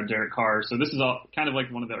for Derek Carr. So this is all kind of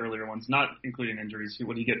like one of the earlier ones, not including injuries.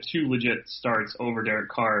 When you get 2 legit starts over Derek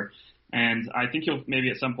Carr. And I think he'll maybe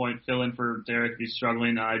at some point fill in for Derek if he's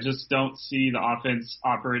struggling. I just don't see the offense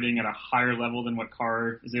operating at a higher level than what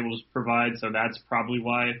Carr is able to provide. So that's probably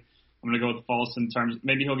why I'm going to go with false in terms.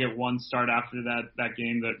 Maybe he'll get 1 start after that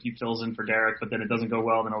game that he fills in for Derek, but then it doesn't go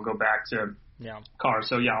well. Then he'll go back to Carr.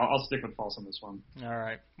 So I'll stick with false on this one. All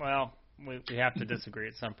right. Well, we have to disagree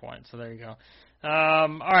at some point. So there you go.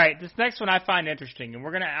 All right, this next one I find interesting, and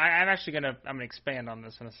I'm gonna expand on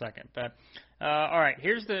this in a second. But all right,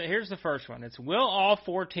 here's the first one. It's will all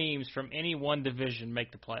 4 teams from any one division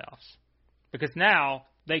make the playoffs? Because now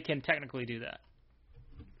they can technically do that.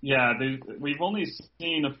 Yeah, we've only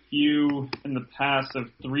seen a few in the past of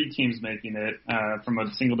 3 teams making it from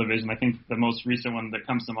a single division. I think the most recent one that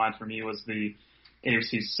comes to mind for me was the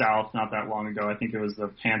AFC South not that long ago. I think it was the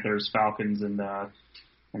Panthers, Falcons, and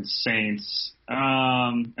Saints,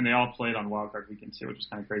 and they all played on Wild Card Weekend too, which is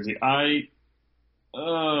kind of crazy.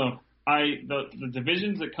 The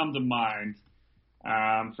divisions that come to mind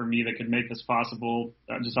for me that could make this possible,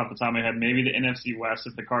 just off the top of my head, maybe the NFC West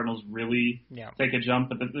if the Cardinals really take a jump.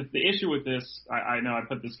 But the issue with this, I know I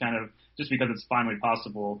put this kind of just because it's finally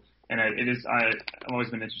possible, and it is. I've always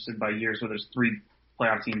been interested by years where there's 3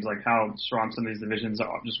 playoff teams, like how strong some of these divisions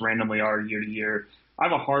just randomly are year to year. I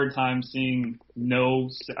have a hard time seeing no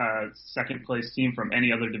second place team from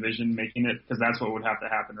any other division making it, because that's what would have to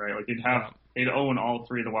happen, right? Like they'd own all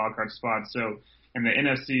 3 of the wild card spots. So in the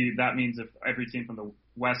NFC, that means if every team from the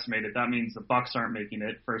West made it, that means the Bucs aren't making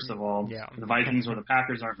it, first of all. Yeah. The Vikings or the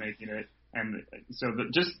Packers aren't making it. And so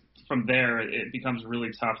just from there, it becomes really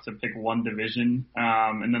tough to pick one division.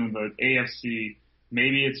 And then the AFC,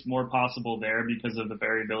 maybe it's more possible there because of the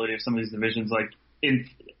variability of some of these divisions. Like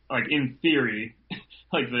in theory,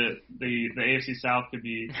 like the AFC South could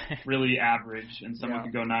be really average, and someone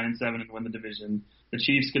could go 9-7 and win the division. The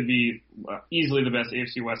Chiefs could be easily the best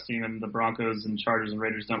AFC West team, and the Broncos and Chargers and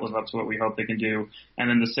Raiders don't live up to what we hope they can do. And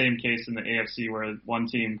then the same case in the AFC, where one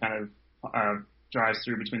team kind of drives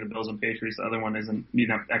through between the Bills and Patriots, the other one isn't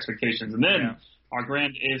meeting up expectations. And then our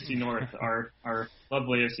grand AFC North, our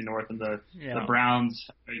lovely AFC North, and the Browns,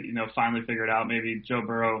 finally figured out maybe Joe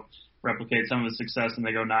Burrow replicate some of the success and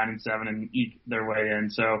they go 9-7 and eke their way in.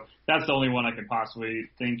 So that's the only one I could possibly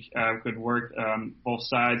think could work both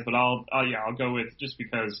sides. But I'll go with, just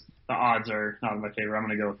because the odds are not in my favor, I'm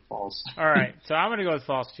going to go with false. All right, so I'm going to go with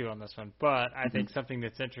false too on this one. But I think something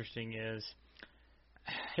that's interesting is,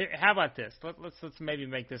 how about this? Let's maybe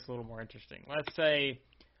make this a little more interesting. Let's say,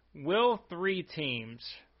 will 3 teams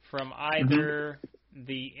from either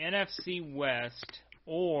the NFC West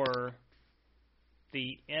or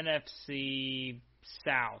the NFC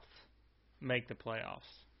South make the playoffs?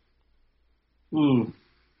 Ooh,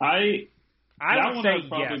 I would say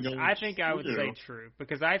yes. I think I would say true,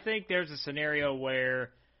 because I think there's a scenario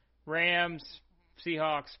where Rams,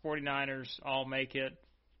 Seahawks, 49ers all make it,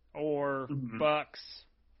 or Bucks,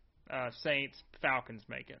 Saints, Falcons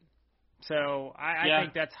make it. So I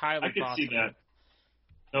think that's highly possible. I could see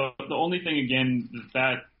that. The only thing, again,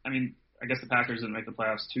 I guess the Packers didn't make the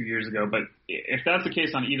playoffs 2 years ago, but if that's the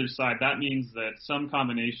case on either side, that means that some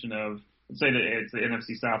combination of, let's say that it's the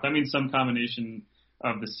NFC South, that means some combination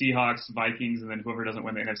of the Seahawks, Vikings, and then whoever doesn't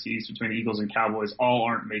win the NFC East between the Eagles and Cowboys all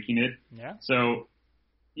aren't making it. Yeah. So,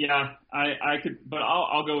 I could, but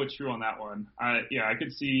I'll go with true on that one. I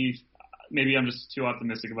could see, maybe I'm just too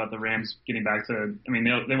optimistic about the Rams getting back to,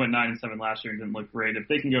 they went 9-7 last year and didn't look great. If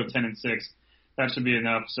they can go 10-6, that should be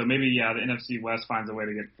enough. So maybe, the NFC West finds a way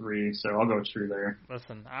to get 3. So I'll go true there.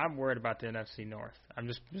 Listen, I'm worried about the NFC North. I'm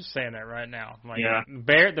just saying that right now.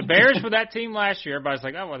 The Bears for that team last year, everybody's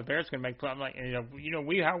like, oh, well, the Bears are going to make playoffs. I'm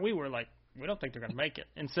like, how we were like, we don't think they're going to make it.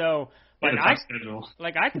 And so,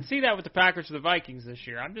 I could see that with the Packers or the Vikings this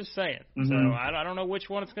year. I'm just saying. So I don't know which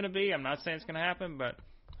one it's going to be. I'm not saying it's going to happen, but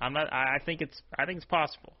I think it's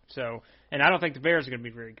possible. So, and I don't think the Bears are going to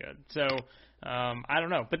be very good. So, I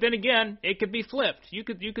don't know. But then again, it could be flipped. You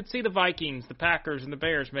could see the Vikings, the Packers, and the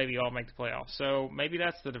Bears maybe all make the playoffs. So maybe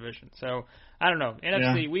that's the division. So I don't know.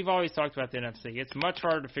 NFC, we've always talked about the NFC. It's much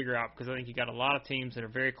harder to figure out because I think you got a lot of teams that are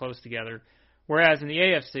very close together. Whereas in the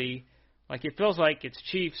AFC, it feels like it's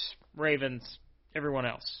Chiefs, Ravens, everyone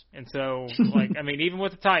else. And so, even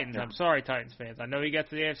with the Titans, I'm sorry, Titans fans. I know you got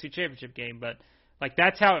to the AFC Championship game, but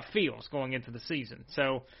that's how it feels going into the season.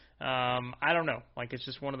 So I don't know. It's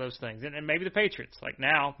just one of those things. And maybe the Patriots.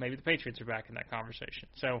 Now, maybe the Patriots are back in that conversation.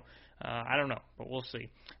 So I don't know, but we'll see.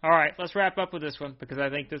 All right, let's wrap up with this one because I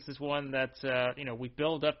think this is one that's, we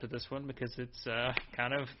build up to this one because it's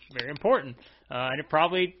kind of very important. And it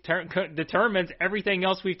probably determines everything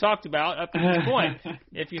else we've talked about up to this point,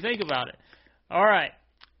 if you think about it. All right,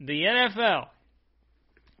 the NFL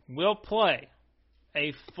will play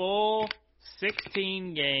a full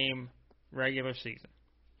 16-game regular season.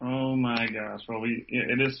 Oh my gosh! Well,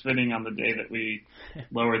 it is fitting on the day that we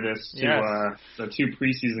lower this to the 2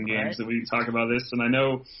 preseason games that we talk about this, and I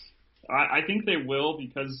know I think they will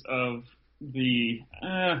because of the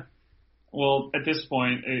at this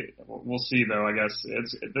point we'll see though. I guess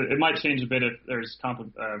it might change a bit if there's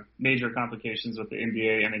major complications with the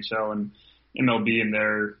NBA, NHL, and MLB in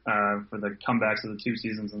there for the comebacks of the 2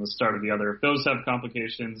 seasons and the start of the other. If those have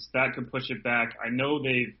complications, that could push it back. I know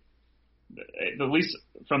at least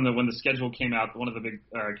from when the schedule came out, one of the big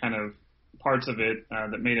kind of parts of it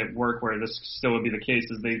that made it work where this still would be the case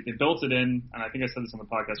is they built it in, and I think I said this on the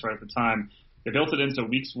podcast right at the time, they built it in so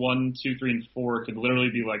weeks 1, 2, 3, and 4 could literally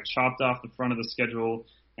be like chopped off the front of the schedule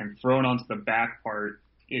and thrown onto the back part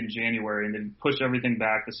in January, and then push everything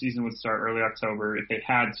back. The season would start early October if they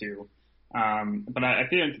had to. But I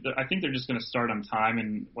think they're just going to start on time,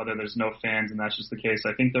 and whether there's no fans and that's just the case,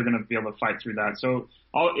 I think they're going to be able to fight through that. So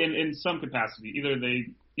in some capacity,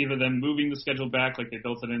 either them moving the schedule back like they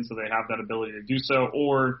built it in so they have that ability to do so,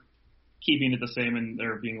 or keeping it the same and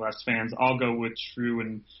there being less fans. I'll go with true,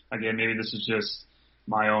 and again, maybe this is just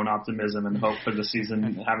my own optimism and hope for the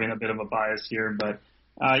season, having a bit of a bias here, but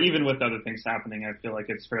even with other things happening, I feel like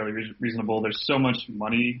it's fairly reasonable. There's so much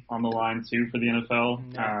money on the line, too, for the NFL.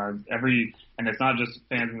 And it's not just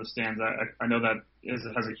fans in the stands. I know that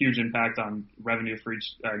has a huge impact on revenue for each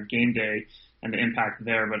game day and the impact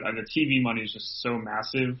there. But the TV money is just so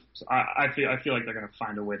massive. So I feel like they're going to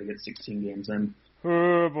find a way to get 16 games in.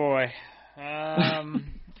 Oh, boy.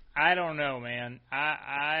 I don't know, man.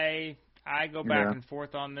 I go back and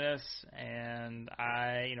forth on this, and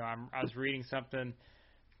I was reading something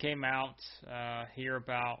came out here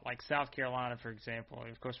about like South Carolina, for example.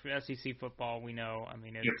 Of course, for SEC football, we know. I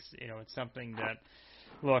mean, it's it's something that,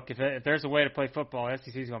 look, if there's a way to play football,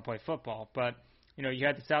 SEC is going to play football. But you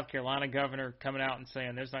had the South Carolina governor coming out and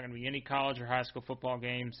saying there's not going to be any college or high school football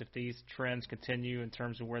games if these trends continue in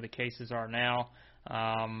terms of where the cases are now.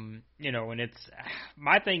 And it's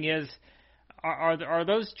my thing is, are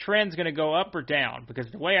those trends going to go up or down? Because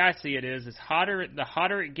the way I see it is the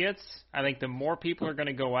hotter it gets, I think the more people are going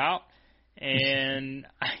to go out. And,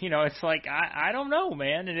 it's like, I don't know,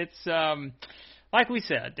 man. And it's, like we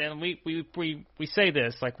said, and we say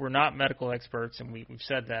this, like we're not medical experts, and we've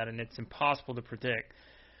said that, and it's impossible to predict.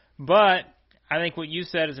 But I think what you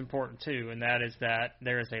said is important too, and that is that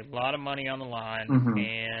there is a lot of money on the line,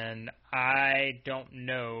 and I don't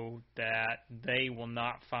know that they will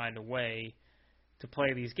not find a way to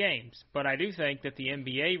play these games. But I do think that the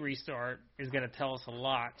NBA restart is going to tell us a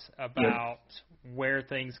lot about where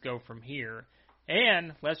things go from here.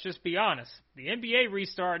 And let's just be honest, the NBA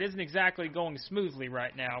restart isn't exactly going smoothly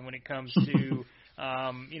right now when it comes to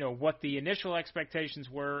what the initial expectations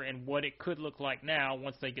were and what it could look like now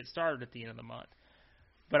once they get started at the end of the month.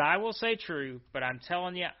 But I will say true, but I'm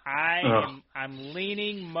telling you, I'm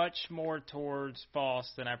leaning much more towards false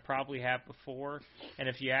than I probably have before. And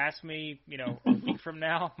if you ask me, a week from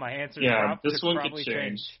now, my answer this could one probably could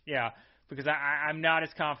change. Yeah, because I'm not as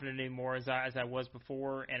confident anymore as I was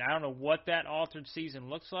before, and I don't know what that altered season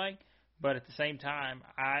looks like. But at the same time,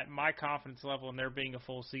 my confidence level in there being a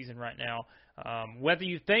full season right now, whether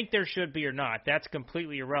you think there should be or not, that's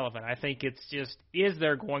completely irrelevant. I think it's just, is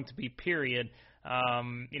there going to be, period.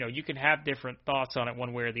 You can have different thoughts on it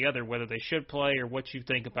one way or the other, whether they should play or what you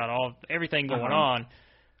think about everything going on.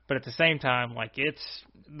 But at the same time, like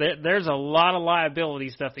there's a lot of liability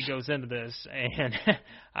stuff that goes into this, and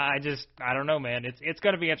I don't know, man. It's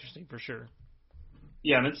going to be interesting for sure.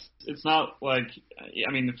 Yeah, and it's not like,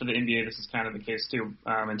 I mean, for the NBA, this is kind of the case too,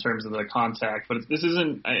 in terms of the contact. But this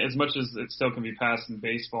isn't, as much as it still can be passed in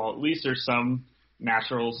baseball, at least there's some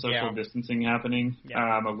natural social distancing happening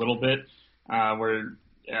a little bit, where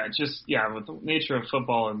with the nature of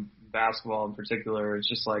football and basketball in particular, it's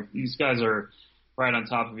just like these guys are right on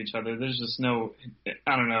top of each other. There's just no,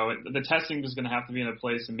 I don't know, the testing is going to have to be in a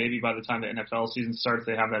place, and maybe by the time the NFL season starts,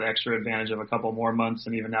 they have that extra advantage of a couple more months,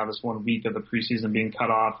 and even now this 1 week of the preseason being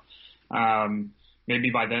cut off.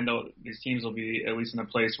 Maybe by then, though, these teams will be at least in a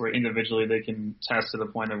place where individually they can test to the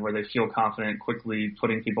point of where they feel confident quickly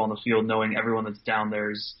putting people on the field, knowing everyone that's down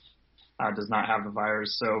there does not have the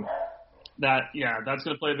virus. So that's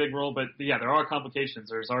going to play a big role. But there are complications.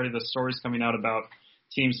 There's already the stories coming out about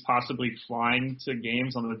teams possibly flying to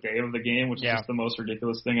games on the day of the game, which is just the most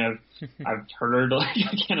ridiculous thing I've heard. Like,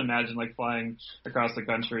 I can't imagine flying across the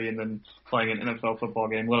country and then playing an NFL football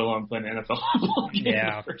game, let alone playing an NFL football game in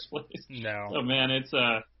the first place. No. So man, it's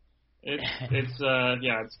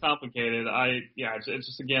complicated. It's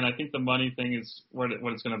just, again, I think the money thing is what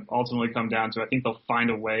it's going to ultimately come down to. I think they'll find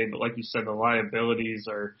a way, but like you said, the liabilities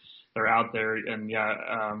they're out there, and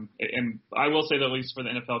and I will say that at least for the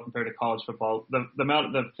NFL compared to college football,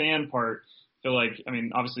 the fan part, I feel like, I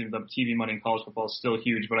mean, obviously the TV money in college football is still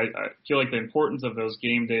huge, but I feel like the importance of those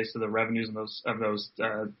game days to the revenues of those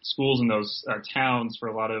schools and those towns for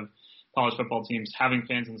a lot of college football teams, having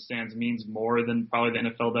fans in the stands means more than probably the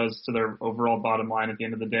NFL does to their overall bottom line at the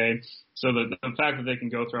end of the day. So the fact that they can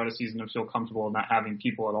go throughout a season and feel comfortable not having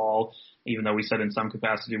people at all, even though we said in some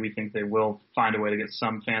capacity we think they will find a way to get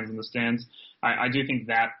some fans in the stands, I do think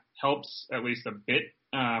that helps at least a bit.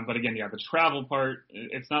 But again, the travel part,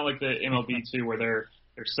 it's not like the MLB too, where they're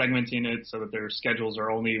segmenting it so that their schedules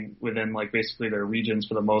are only within like basically their regions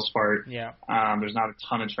for the most part. Yeah. There's not a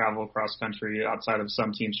ton of travel across country outside of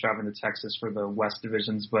some teams traveling to Texas for the West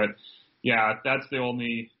divisions. But yeah, that's the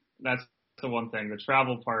one thing. The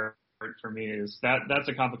travel part for me is that's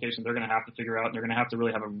a complication they're going to have to figure out. And they're going to have to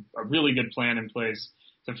really have a really good plan in place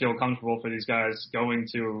to feel comfortable for these guys going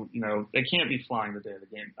to, they can't be flying the day of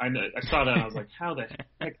the game. I saw that and I was like, how the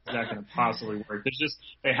heck is that going to possibly work?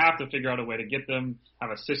 They have to figure out a way to get them,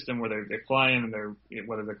 have a system where they fly in and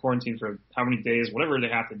whether they're quarantined for how many days, whatever they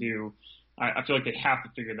have to do. I feel like they have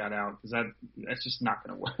to figure that out because that's just not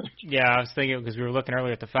going to work. Yeah, I was thinking because we were looking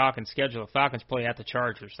earlier at the Falcons schedule. The Falcons play at the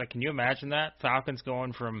Chargers. Like, can you imagine that? Falcons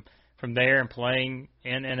going from there and playing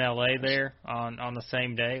in LA there on the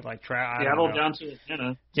same day, like Seattle down to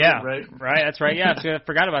Atlanta. Yeah, right. That's right. Yeah, so I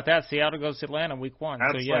forgot about that. Seattle goes to Atlanta week 1.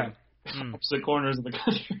 That's so yeah, opposite corners of the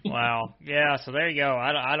country. Wow. Yeah. So there you go.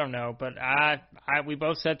 I don't know, but we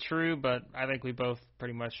both said true, but I think we both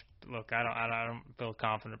pretty much look. I don't feel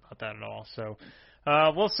confident about that at all. So.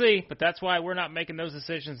 We'll see, but that's why we're not making those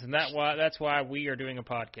decisions, and that's why we are doing a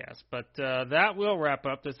podcast. But that will wrap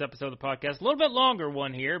up this episode of the podcast. A little bit longer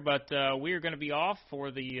one here, but we are going to be off for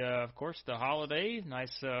of course, the holiday.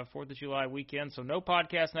 Nice 4th of July weekend, so no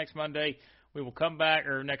podcast next Monday. We will come back,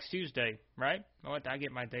 or next Tuesday, right? Oh, I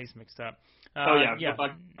get my days mixed up. Yeah.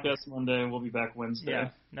 Podcast Monday. We'll be back Wednesday. Yeah.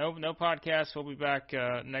 No podcast. We'll be back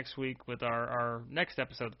next week with our next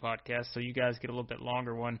episode of the podcast, so you guys get a little bit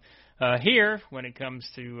longer one here when it comes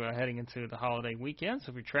to heading into the holiday weekend. So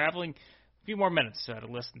if you're traveling, a few more minutes to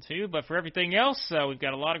listen to. But for everything else, we've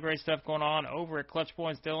got a lot of great stuff going on over at Clutch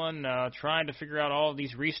Points, Dylan, trying to figure out all of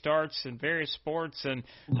these restarts in various sports and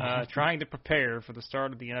trying to prepare for the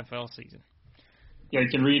start of the NFL season. Yeah, you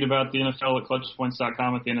can read about the NFL at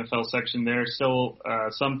ClutchPoints.com at the NFL section there. Still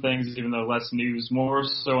some things, even though less news, more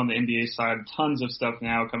so on the NBA side. Tons of stuff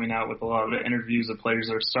now coming out with a lot of interviews of players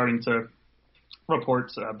that are starting to report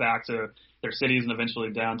back to their cities and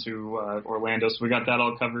eventually down to Orlando. So we got that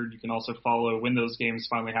all covered. You can also follow when those games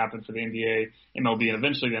finally happen for the NBA, MLB, and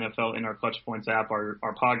eventually the NFL in our Clutch Points app. Our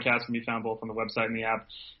podcast can be found both on the website and the app,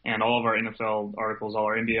 and all of our NFL articles, all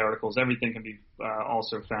our NBA articles, everything can be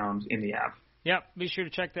also found in the app. Yep, be sure to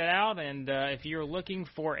check that out. And if you're looking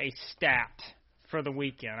for a stat for the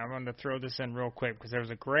weekend, I'm going to throw this in real quick because there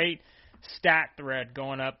was a great stat thread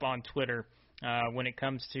going up on Twitter when it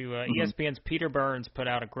comes to ESPN's Peter Burns put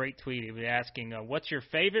out a great tweet. He was asking, what's your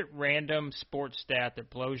favorite random sports stat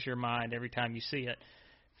that blows your mind every time you see it?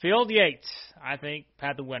 Field Yates, I think,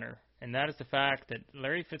 had the winner, and that is the fact that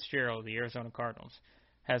Larry Fitzgerald of the Arizona Cardinals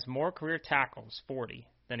has more career tackles, 40,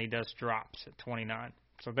 than he does drops at 29.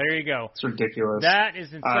 So there you go. It's ridiculous. That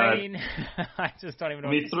is insane. I just don't even know.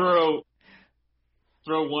 Let me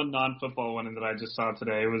throw one non-football one in that I just saw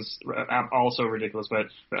today. It was also ridiculous, but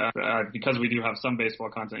because we do have some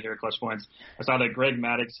baseball content here at Clutch Points, I saw that Greg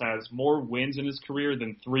Maddux has more wins in his career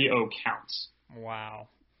than 3-0 counts. Wow.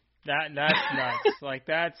 That's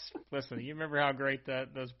nuts. Listen, you remember how great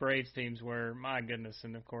those Braves teams were. My goodness.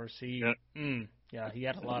 And, of course, he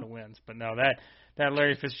had a lot of wins. But, no, that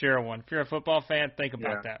Larry Fitzgerald one. If you're a football fan, think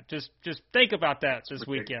about that. Just think about that this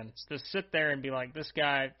weekend. Just sit there and be like, this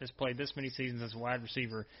guy has played this many seasons as a wide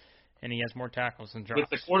receiver, and he has more tackles than drops.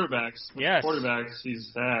 With the quarterbacks,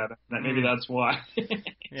 he's had. Maybe that's why.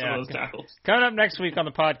 Some of those tackles. Coming up next week on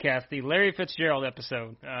the podcast, the Larry Fitzgerald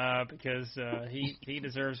episode, because he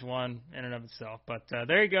deserves one in and of itself. But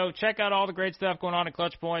there you go. Check out all the great stuff going on at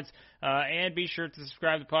Clutch Points, and be sure to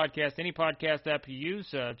subscribe to the podcast. Any podcast app you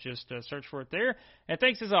use, just search for it there. And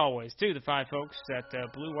thanks, as always, to the fine folks at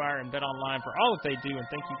Blue Wire and Bet Online for all that they do. And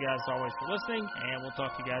thank you guys always for listening. And we'll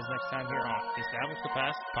talk to you guys next time here on the Establish the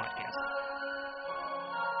Pass podcast.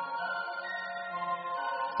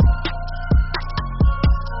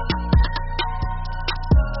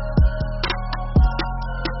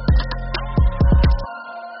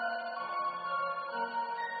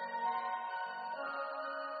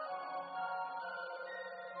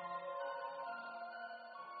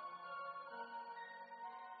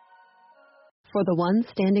 For the ones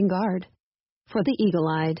standing guard, for the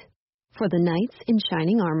eagle-eyed, for the knights in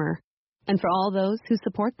shining armor, and for all those who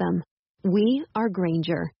support them. We are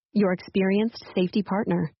Grainger, your experienced safety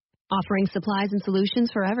partner, offering supplies and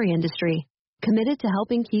solutions for every industry, committed to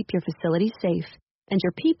helping keep your facilities safe and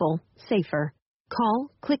your people safer. Call,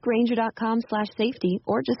 click Grainger.com/safety,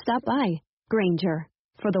 or just stop by. Grainger,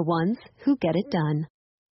 for the ones who get it done.